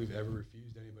don't think we've ever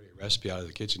refused anybody a recipe out of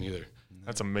the kitchen either.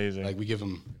 That's amazing. Like, we give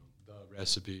them the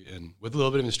recipe, and with a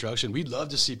little bit of instruction, we'd love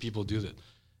to see people do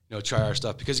that, try our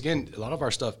stuff. Because, again, a lot of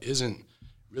our stuff isn't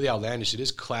really outlandish. It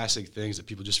is classic things that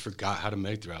people just forgot how to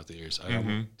make throughout the years. I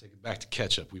take it back to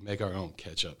ketchup. We make our own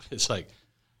ketchup. It's like,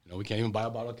 we can't even buy a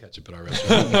bottle of ketchup at our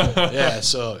restaurant.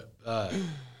 So,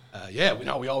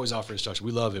 we always offer instruction.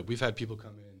 We love it. We've had people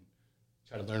come in,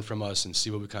 try to learn from us and see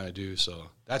what we kind of do.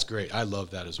 So that's great. I love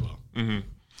that as well.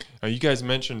 Now, you guys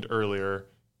mentioned earlier,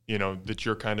 that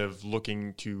you're kind of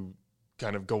looking to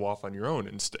kind of go off on your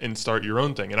own and start your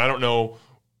own thing. And I don't know,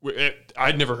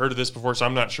 I'd never heard of this before, so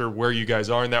I'm not sure where you guys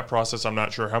are in that process. I'm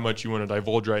not sure how much you want to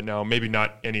divulge right now. Maybe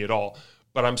not any at all.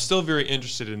 But I'm still very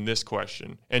interested in this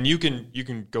question. And you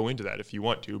can go into that if you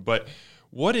want to. But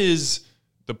what is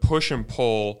the push and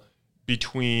pull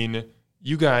between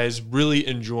you guys really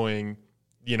enjoying,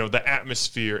 the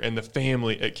atmosphere and the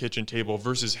family at Kitchen Table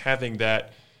versus having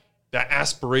that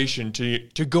aspiration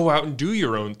to go out and do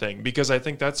your own thing? Because I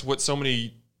think that's what so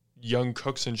many young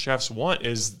cooks and chefs want,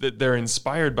 is that they're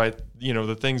inspired by,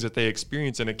 the things that they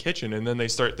experience in a kitchen. And then they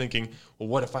start thinking, well,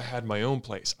 what if I had my own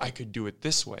place? I could do it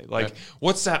this way. Like,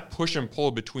 what's that push and pull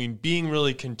between being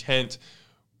really content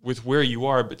with where you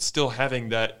are, but still having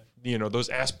that, those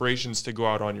aspirations to go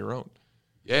out on your own?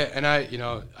 Yeah. And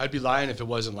I'd be lying if it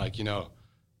wasn't like,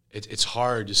 it's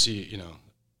hard to see,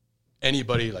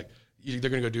 anybody, like, they're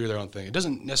going to go do their own thing. It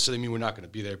doesn't necessarily mean we're not going to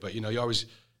be there, but, you always,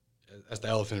 that's the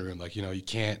elephant in the room. Like, you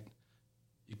can't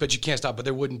stop. But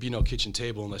there wouldn't be no Kitchen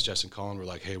Table unless Jess and Colin were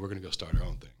like, hey, we're going to go start our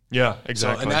own thing. Yeah,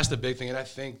 exactly. So, and that's the big thing. And I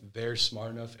think they're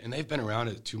smart enough, and they've been around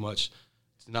it too much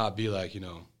to not be like,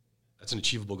 that's an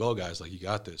achievable goal, guys. Like, you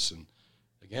got this. And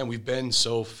again, we've been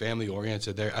so family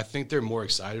oriented there. I think they're more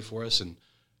excited for us and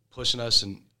pushing us,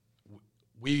 and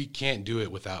we can't do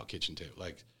it without Kitchen Table.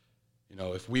 Like, you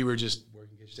know, if we were just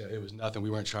working Kitchen Table, it was nothing. We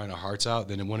weren't trying our hearts out,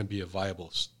 then it wouldn't be a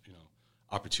viable, you know,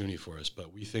 opportunity for us.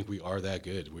 But we think we are that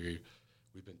good. We've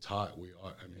been taught we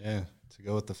are. I mean, yeah, to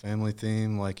go with the family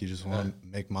theme, like you just want to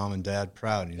make mom and dad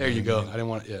proud. There you go. I didn't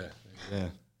want to, yeah,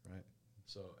 right.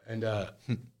 So, and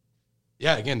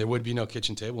yeah, again, there would be no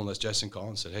Kitchen Table unless Jess and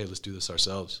Colin said, hey, let's do this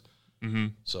ourselves. Mm-hmm.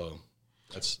 So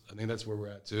I think that's where we're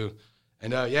at too.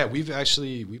 And yeah, we've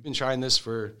been trying this it's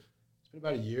been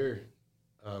about a year.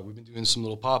 We've been doing some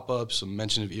little pop-ups, some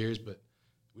mention of ears, but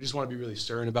we just want to be really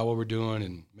stern about what we're doing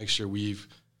and make sure we've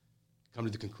come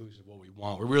to the conclusion of what we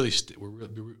want.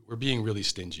 We're being really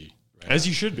stingy. Right? As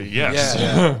you should be, yes.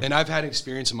 Yeah. And I've had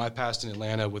experience in my past in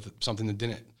Atlanta with something that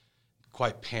didn't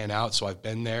quite pan out, so I've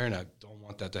been there, and I don't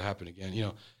want that to happen again, you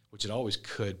know, which it always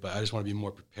could, but I just want to be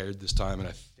more prepared this time, and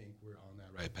I think we're on that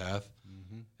right path.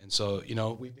 Mm-hmm. And so, you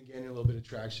know, we've been gaining a little bit of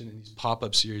traction, and these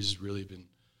pop-up series has really been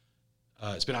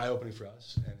it's been eye-opening for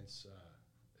us, and it's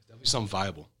definitely something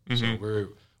viable. Mm-hmm. So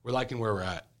we're liking where we're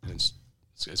at, and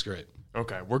it's great.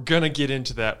 Okay, we're going to get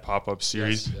into that pop-up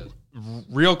series. Yes.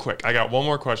 Real quick, I got one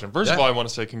more question. First of all, I want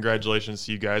to say congratulations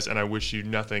to you guys, and I wish you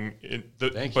nothing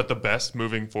but the best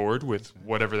moving forward with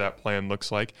whatever that plan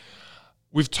looks like.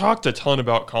 We've talked a ton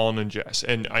about Colin and Jess,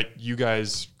 and you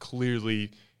guys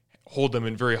clearly hold them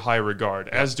in very high regard,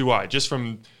 as do I. Just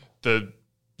from the,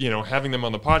 you know, having them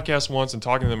on the podcast once and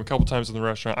talking to them a couple times in the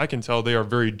restaurant, I can tell they are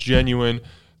very genuine,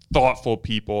 thoughtful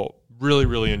people. Really,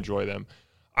 really enjoy them.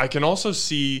 I can also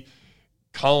see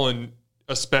Colin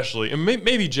especially, and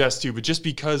maybe Jess too, but just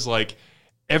because like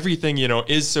everything, you know,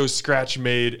 is so scratch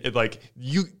made, like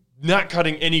you not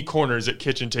cutting any corners at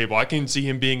Kitchen Table. I can see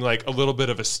him being like a little bit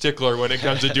of a stickler when it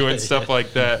comes to doing stuff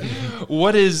like that.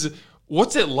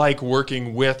 What's it like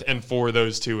working with and for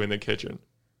those two in the kitchen?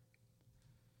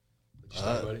 It's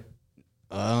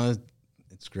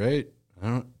great.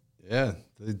 They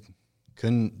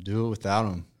couldn't do it without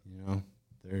them. You know,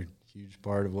 they're a huge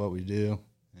part of what we do.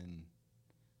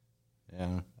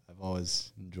 Yeah, I've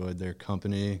always enjoyed their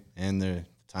company and the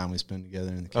time we spend together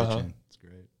in the kitchen. Uh-huh. It's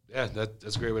great. Yeah,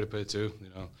 that's a great way to put it too. You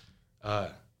know,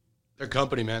 their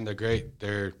company, man, they're great.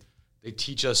 They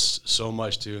teach us so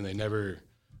much too, and they never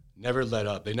let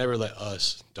up. They never let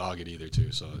us dog it either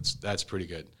too. So that's pretty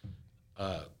good.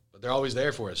 But they're always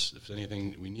there for us if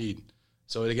anything we need.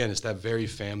 So again, it's that very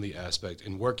family aspect.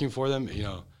 And working for them, you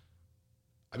know,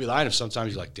 I'd be lying if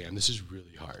sometimes you're like, damn, this is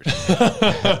really hard.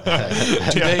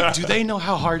 do they know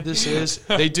how hard this is?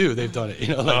 They do. They've done it. You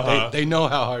know, like they know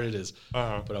how hard it is.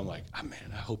 Uh-huh. But I'm like,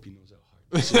 man, I hope he knows how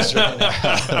hard this is right now.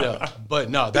 Yeah. But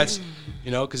no, that's,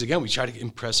 you know, because again, we try to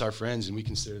impress our friends, and we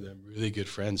consider them really good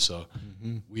friends. So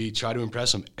we try to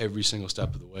impress them every single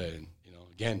step of the way. And, you know,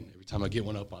 again, every time I get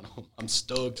one up on them, I'm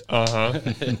stoked. Uh-huh.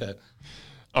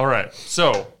 All right.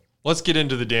 So let's get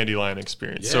into the Dandelion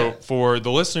experience. Yeah. So for the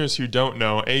listeners who don't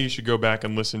know, you should go back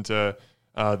and listen to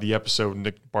the episode with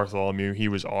Nick Bartholomew. He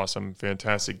was awesome,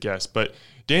 fantastic guest. But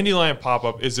Dandelion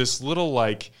Pop-Up is this little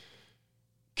like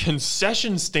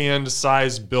concession stand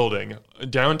sized building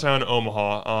downtown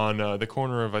Omaha on the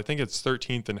corner of, I think it's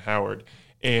 13th and Howard.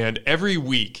 And every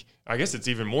week, I guess it's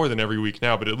even more than every week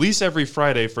now, but at least every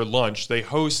Friday for lunch, they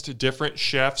host different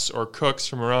chefs or cooks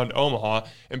from around Omaha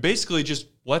and basically just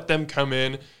let them come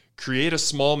in, create a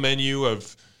small menu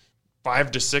of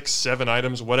 5 to 6, 7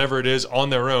 items, whatever it is,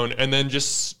 on their own, and then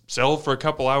just sell for a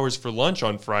couple hours for lunch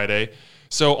on Friday.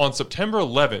 So on September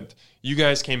 11th, you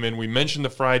guys came in. We mentioned the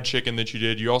fried chicken that you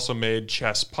did. You also made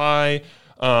chess pie.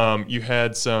 You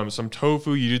had some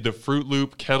tofu. You did the Fruit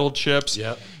Loop kettle chips.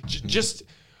 Yep. Just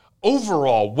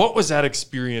overall, what was that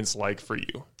experience like for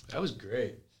you? That was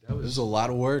great. It was a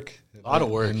lot of work.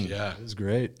 Yeah. It was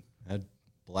great. I had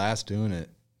a blast doing it.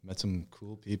 Met some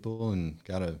cool people and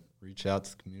got to reach out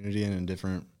to the community in a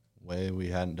different way we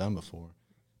hadn't done before.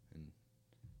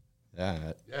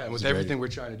 And and with everything we're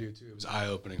trying to do too, it was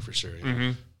eye-opening for sure. You know?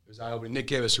 It was eye-opening. Nick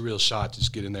gave us a real shot to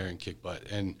just get in there and kick butt,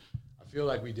 and I feel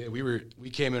like we did. We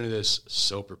came into this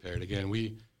so prepared. Again,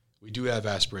 we do have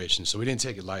aspirations, so we didn't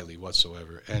take it lightly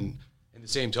whatsoever. And in the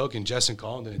same token, Jess and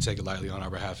Colin didn't take it lightly on our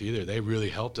behalf either. They really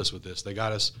helped us with this. They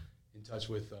got us in touch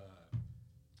with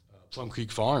Plum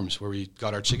Creek Farms, where we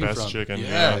got our chicken Best from. Chicken.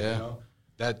 Yeah. You know,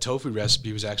 that tofu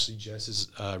recipe was actually Jess's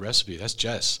recipe. That's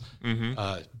Jess.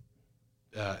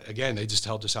 Again, they just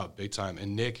helped us out big time.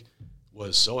 And Nick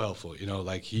was so helpful. You know,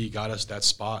 like he got us that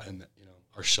spot and, you know,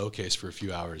 our showcase for a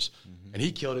few hours. And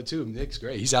he killed it too. Nick's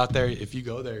great. He's out there. If you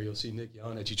go there, you'll see Nick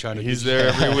yelling at you trying to. He's there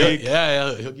every week.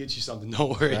 Yeah, he'll get you something.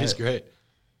 Don't worry. He's great.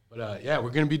 But yeah,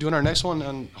 we're going to be doing our next one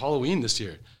on Halloween this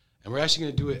year. And we're actually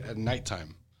going to do it at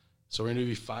nighttime. So we're going to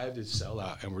be 5 to sell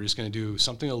out, and we're just going to do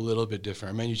something a little bit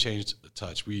different. Our menu changed a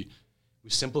touch. We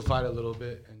simplified a little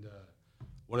bit, and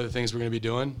one of the things we're going to be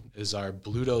doing is our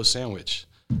Bluto sandwich.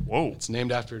 Whoa. It's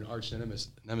named after an arch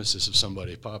nemesis of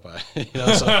somebody, Popeye.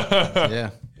 So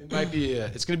Yeah. it might be,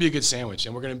 it's going to be a good sandwich.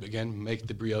 And we're going to, again, make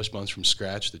the brioche buns from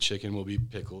scratch. The chicken will be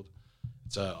pickled.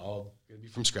 It's all going to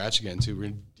be from scratch again, too. We're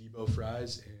going to Debo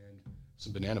fries and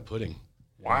some banana pudding.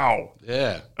 Wow.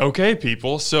 Yeah. Okay,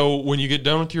 people. So when you get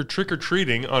done with your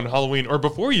trick-or-treating on Halloween, or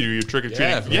before you do your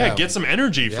trick-or-treating, get some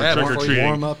energy for trick-or-treating.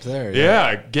 Warm up there.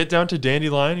 Yeah, get down to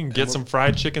Dandelion and get some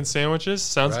fried chicken sandwiches.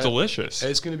 Sounds delicious.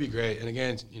 It's going to be great. And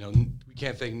again, we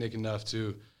can't thank Nick enough,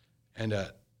 too. And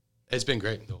it's been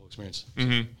great, the whole experience.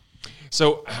 Mm-hmm.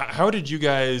 So how did you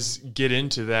guys get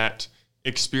into that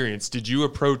experience? Did you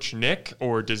approach Nick,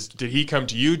 or did he come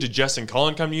to you? Did Jess and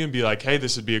Colin come to you and be like, hey,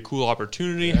 this would be a cool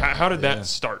opportunity? How did that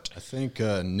start? I think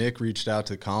Nick reached out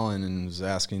to Colin and was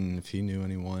asking if he knew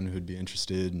anyone who'd be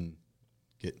interested in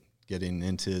getting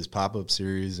into his pop-up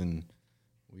series, and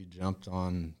we jumped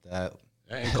on that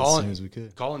as soon as we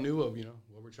could. Colin knew what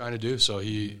we're trying to do, so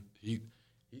he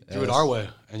threw it our way.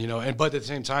 And but at the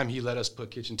same time, he let us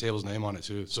put Kitchen Table's name on it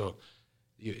too. So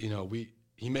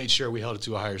he made sure we held it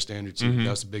to a higher standard too. Mm-hmm.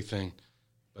 That was the big thing.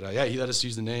 But he let us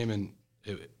use the name, and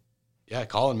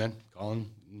Colin,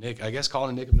 Nick. I guess Colin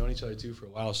and Nick have known each other too for a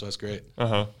while, so that's great.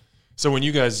 So when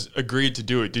you guys agreed to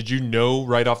do it, did you know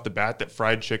right off the bat that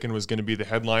fried chicken was going to be the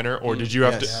headliner, or did you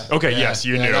have to? Okay, yes,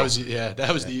 you knew.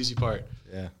 That was the easy part.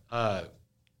 Yeah.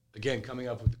 Again, coming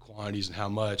up with the quantities and how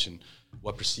much and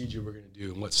what procedure we're going to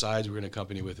do and what sides we're going to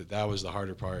accompany with it, that was the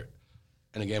harder part.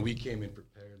 And again, we came in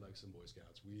prepared like some Boy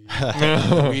Scouts.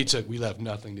 We left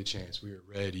nothing to chance. We were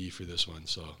ready for this one.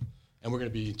 So, and we're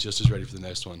going to be just as ready for the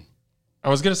next one. I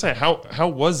was going to say, how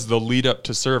was the lead up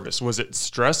to service? Was it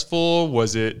stressful?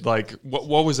 Was it like,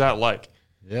 what was that like?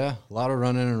 Yeah, a lot of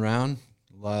running around.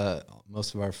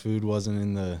 Most of our food wasn't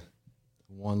in the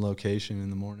one location in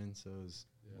the morning, so it was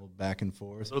a little back and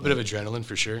forth. A little bit of adrenaline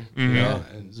for sure.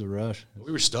 Mm-hmm. And it was a rush.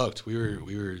 We were stoked. We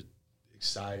were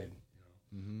excited.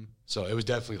 Mm-hmm. So it was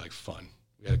definitely like fun.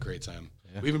 We had a great time.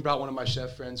 Yeah. We even brought one of my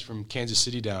chef friends from Kansas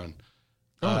City down.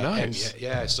 Oh, nice.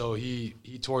 And so he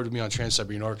toured with me on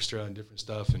Trans-Siberian Orchestra and different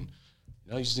stuff, and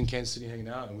he's just in Kansas City hanging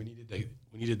out, and we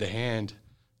needed the hand,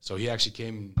 so he actually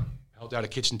came and helped out a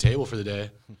Kitchen Table for the day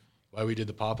while we did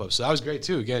the pop-up. So that was great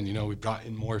too. Again, we brought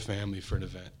in more family for an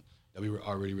event that we were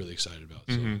already really excited about.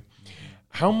 So. Mm-hmm.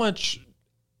 How much,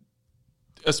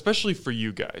 especially for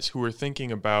you guys who are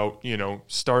thinking about,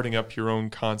 starting up your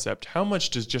own concept, how much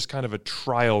does just kind of a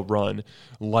trial run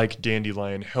like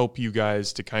Dandelion help you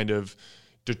guys to kind of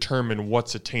determine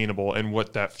what's attainable and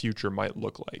what that future might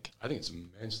look like? I think it's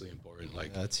immensely important.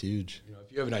 Like, that's huge.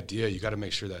 If you have an idea, you got to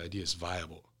make sure that idea is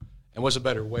viable. And what's a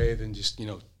better way than just,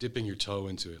 dipping your toe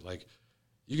into it? Like,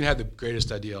 you can have the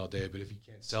greatest idea all day, but if you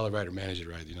can't sell it right or manage it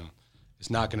right,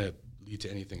 it's not going to lead to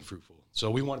anything fruitful.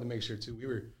 So we wanted to make sure too,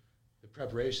 the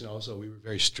preparation also, we were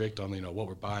very strict on, what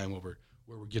we're buying, where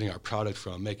we're getting our product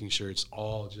from, making sure it's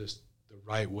all just the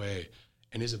right way.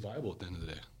 And is it viable at the end of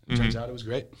the day? It turns out it was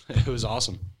great. It was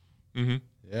awesome. Mm-hmm.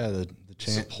 Yeah, the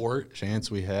support chance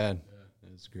we had. Yeah.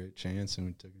 It was a great chance, and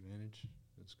we took advantage.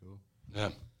 It was cool. Yeah,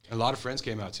 and a lot of friends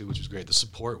came out too, which was great. The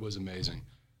support was amazing.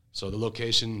 So the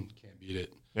location, can't beat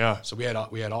it. Yeah. So we had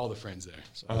all the friends there.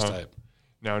 So that was tight.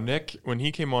 Now, Nick, when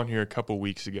he came on here a couple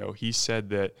weeks ago, he said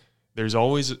that there's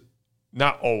always,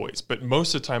 not always, but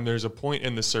most of the time there's a point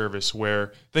in the service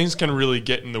where things can really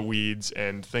get in the weeds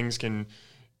and things can,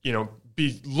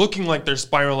 be looking like they're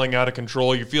spiraling out of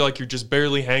control. You feel like you're just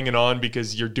barely hanging on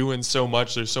because you're doing so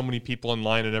much. There's so many people in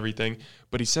line and everything.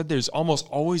 But he said there's almost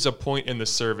always a point in the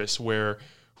service where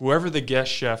whoever the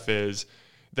guest chef is,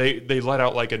 they let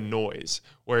out like a noise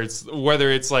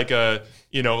whether it's like a,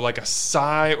 like a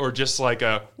sigh or just like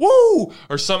a woo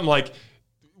or something. Like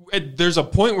there's a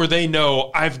point where they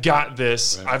know I've got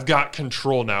this. Right. I've got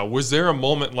control now. Was there a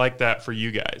moment like that for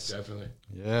you guys? Definitely.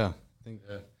 Yeah. I think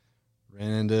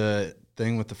ran into a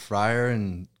thing with the fryer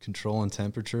and controlling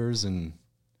temperatures, and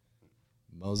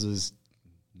Moses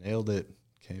nailed it.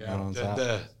 Came out on top.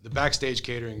 The backstage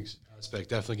catering aspect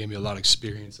definitely gave me a lot of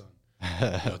experience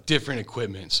on different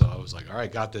equipment. So I was like, all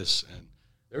right, got this. And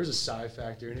there was a sigh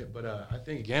factor in it, but I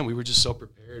think again we were just so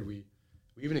prepared. We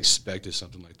even expected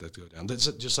something like that to go down. That's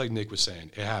just like Nick was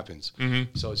saying, it happens.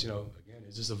 Mm-hmm. So it's again,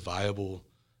 is this a viable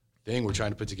thing we're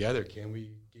trying to put together? Can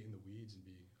we get in the weeds and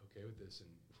be okay with this?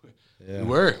 And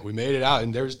we made it out,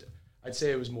 and I'd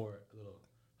say it was more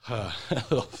a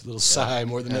little sigh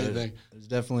more than anything. There's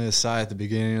definitely a sigh at the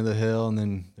beginning of the hill, and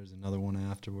then there's another one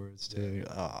afterwards too.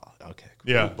 Oh, okay.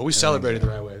 Cool. Yeah. But we celebrated the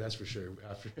right way, that's for sure.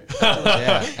 After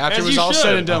it As was you all should.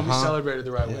 said and done, we celebrated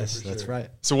the right way. Yes, For that's sure. right.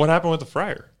 So what happened with the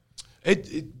fryer?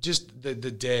 It just the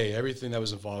day, everything that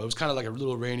was involved. It was kind of like a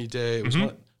little rainy day. It was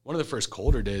one of the first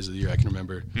colder days of the year I can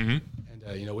remember.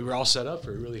 And we were all set up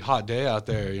for a really hot day out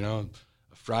there. A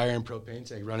fryer and propane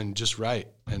tank running just right,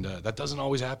 and that doesn't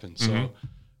always happen. So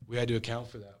we had to account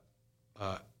for that.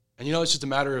 And it's just a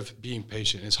matter of being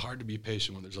patient. It's hard to be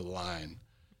patient when there's a line.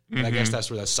 And I guess that's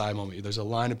where that side moment. There's a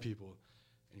line of people,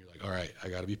 and you're like, all right, I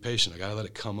got to be patient. I got to let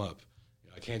it come up.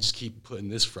 I can't just keep putting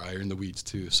this fryer in the weeds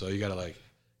too. So you got to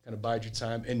kind of bide your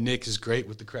time. And Nick is great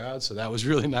with the crowd, so that was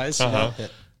really nice. So,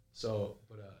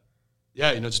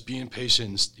 just being patient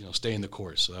and, staying the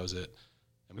course. So that was it.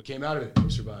 And we came out of it. We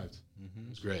survived. It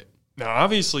was great. Now,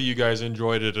 obviously, you guys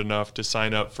enjoyed it enough to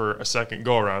sign up for a second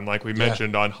go-around, like we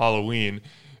mentioned on Halloween.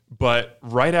 But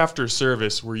right after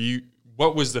service,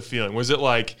 what was the feeling? Was it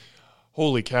like,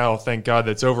 holy cow, thank God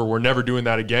that's over, we're never doing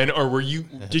that again? Or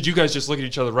did you guys just look at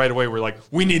each other right away? We're like,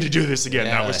 we need to do this again.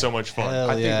 That was so much fun.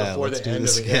 I think before the end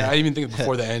of it, I even think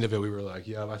before the end of it, we were like,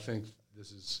 yeah, I think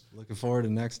this is Looking forward to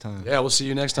next time. Yeah, we'll see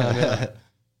you next time. Yeah.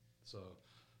 So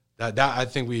that I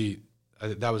think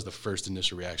that was the first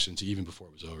initial reaction to even before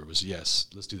it was over was yes,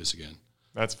 let's do this again.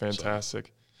 That's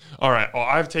fantastic. All right. Well,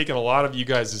 I've taken a lot of you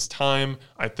guys' time.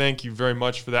 I thank you very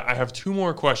much for that. I have 2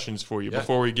 more questions for you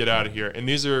before we get out of here. And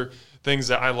these are things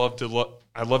that I love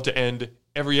to end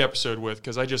every episode with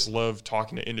because I just love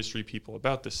talking to industry people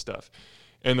about this stuff.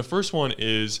 And the first one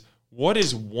is, what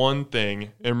is one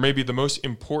thing, and maybe the most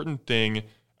important thing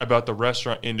about the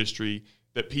restaurant industry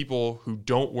that people who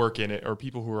don't work in it or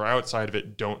people who are outside of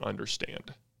it don't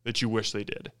understand that you wish they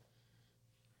did?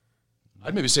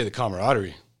 I'd maybe say the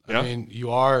camaraderie. Yeah. I mean,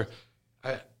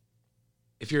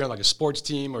 if you're in like a sports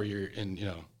team or you're in, I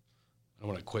don't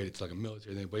want to equate it to like a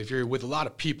military thing, but if you're with a lot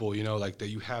of people, like that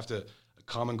you have a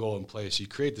common goal in place, you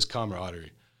create this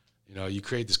camaraderie. You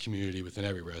create this community within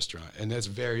every restaurant. And that's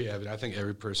very evident. I think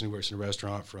every person who works in a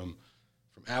restaurant from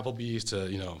Applebee's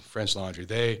to, French Laundry,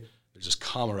 there's just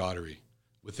camaraderie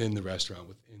within the restaurant,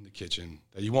 within the kitchen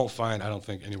that you won't find, I don't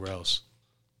think, anywhere else.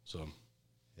 So,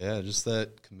 yeah, just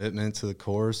that commitment to the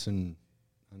course and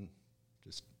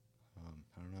just,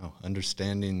 I don't know,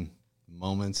 understanding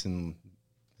moments and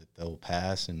that they'll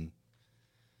pass and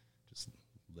just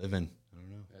living. I don't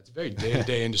know. Yeah, it's a very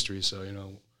day-to-day industry, so,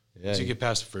 once you get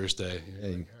past the first day,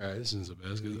 you're like, all right, this isn't so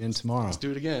bad. In tomorrow. Let's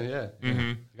do it again, yeah.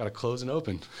 I got to close and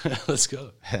open. Let's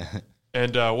go.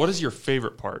 And what is your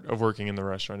favorite part of working in the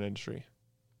restaurant industry?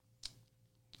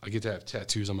 I get to have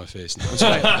tattoos on my face now.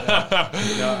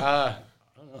 I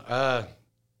don't know.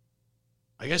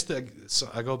 I guess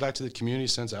I go back to the community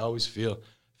sense. I feel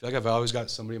like I've always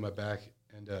got somebody in my back,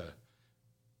 and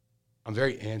I'm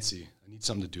very antsy. I need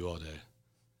something to do all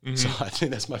day. So I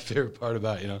think that's my favorite part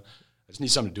about I just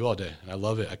need something to do all day, and I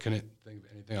love it. I couldn't think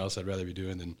of anything else I'd rather be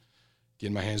doing than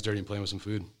getting my hands dirty and playing with some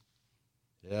food.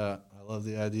 Yeah, I love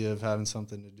the idea of having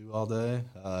something to do all day.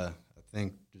 I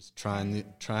think just trying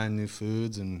new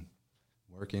foods and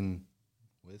working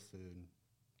with food.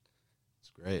 It's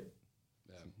great.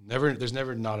 Yeah, there's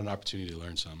never not an opportunity to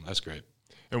learn something. That's great.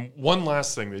 And one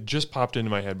last thing that just popped into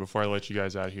my head before I let you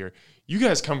guys out here. You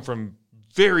guys come from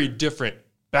very different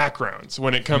backgrounds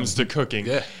when it comes to cooking.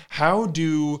 Yeah.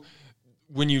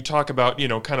 When you talk about,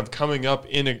 kind of growing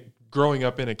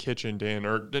up in a kitchen, Dan,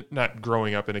 or not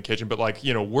growing up in a kitchen, but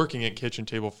working at Kitchen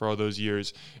Table for all those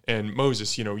years. And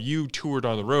Moses, you toured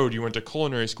on the road, you went to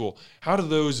culinary school. How do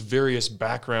those various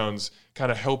backgrounds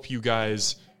kind of help you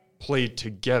guys play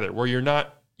together where you're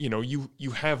not,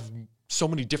 you have so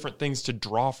many different things to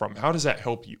draw from? How does that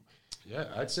help you? Yeah,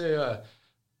 I'd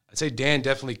say Dan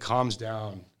definitely calms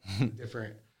down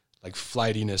different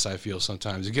flightiness I feel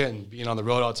sometimes. Again, being on the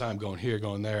road all the time, going here,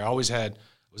 going there. I was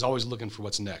always looking for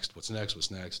what's next. What's next?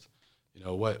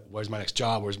 Where's my next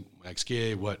job? Where's my next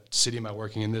gig? What city am I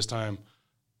working in this time?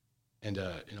 And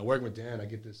working with Dan, I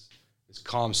get this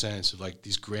calm sense of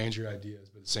these grandeur ideas,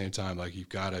 but at the same time, you've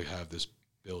got to have this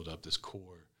build up, this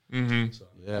core. Mm-hmm. So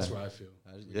that's where I feel.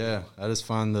 I just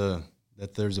find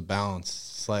that there's a balance.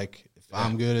 It's like if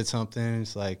I'm good at something,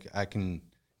 it's like I can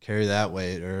carry that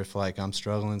weight, or if I'm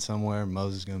struggling somewhere,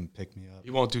 Moses is gonna pick me up. He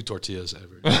won't do tortillas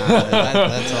ever.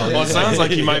 That's all. Well, it sounds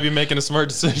like you might be making a smart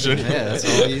decision. Yeah, that's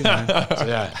all you.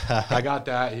 So, I got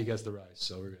that. He gets the rice,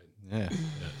 so we're good. Yeah.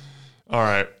 All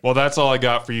right. Well, that's all I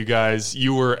got for you guys.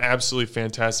 You were absolutely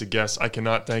fantastic guests. I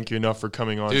cannot thank you enough for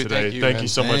coming on today. Thank you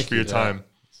so much for your time.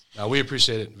 We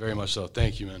appreciate it very much so.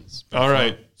 Thank you, man. All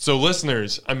right. So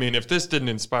listeners, if this didn't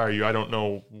inspire you, I don't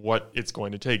know what it's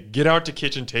going to take. Get out to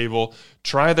Kitchen Table,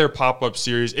 try their pop-up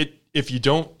series. if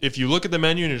you look at the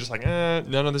menu and you're just like,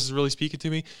 none of this is really speaking to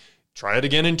me, try it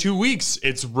again in 2 weeks.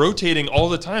 It's rotating all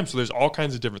the time. So there's all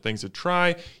kinds of different things to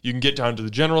try. You can get down to the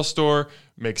general store,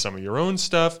 make some of your own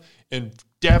stuff, and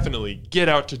definitely get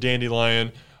out to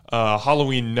Dandelion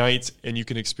Halloween night, and you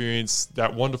can experience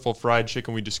that wonderful fried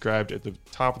chicken we described at the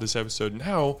top of this episode.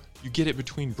 Now you get it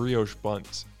between brioche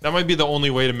buns. That might be the only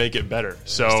way to make it better.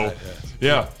 So,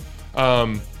 yeah.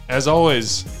 As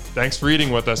always, thanks for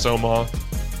eating with us, Omaha.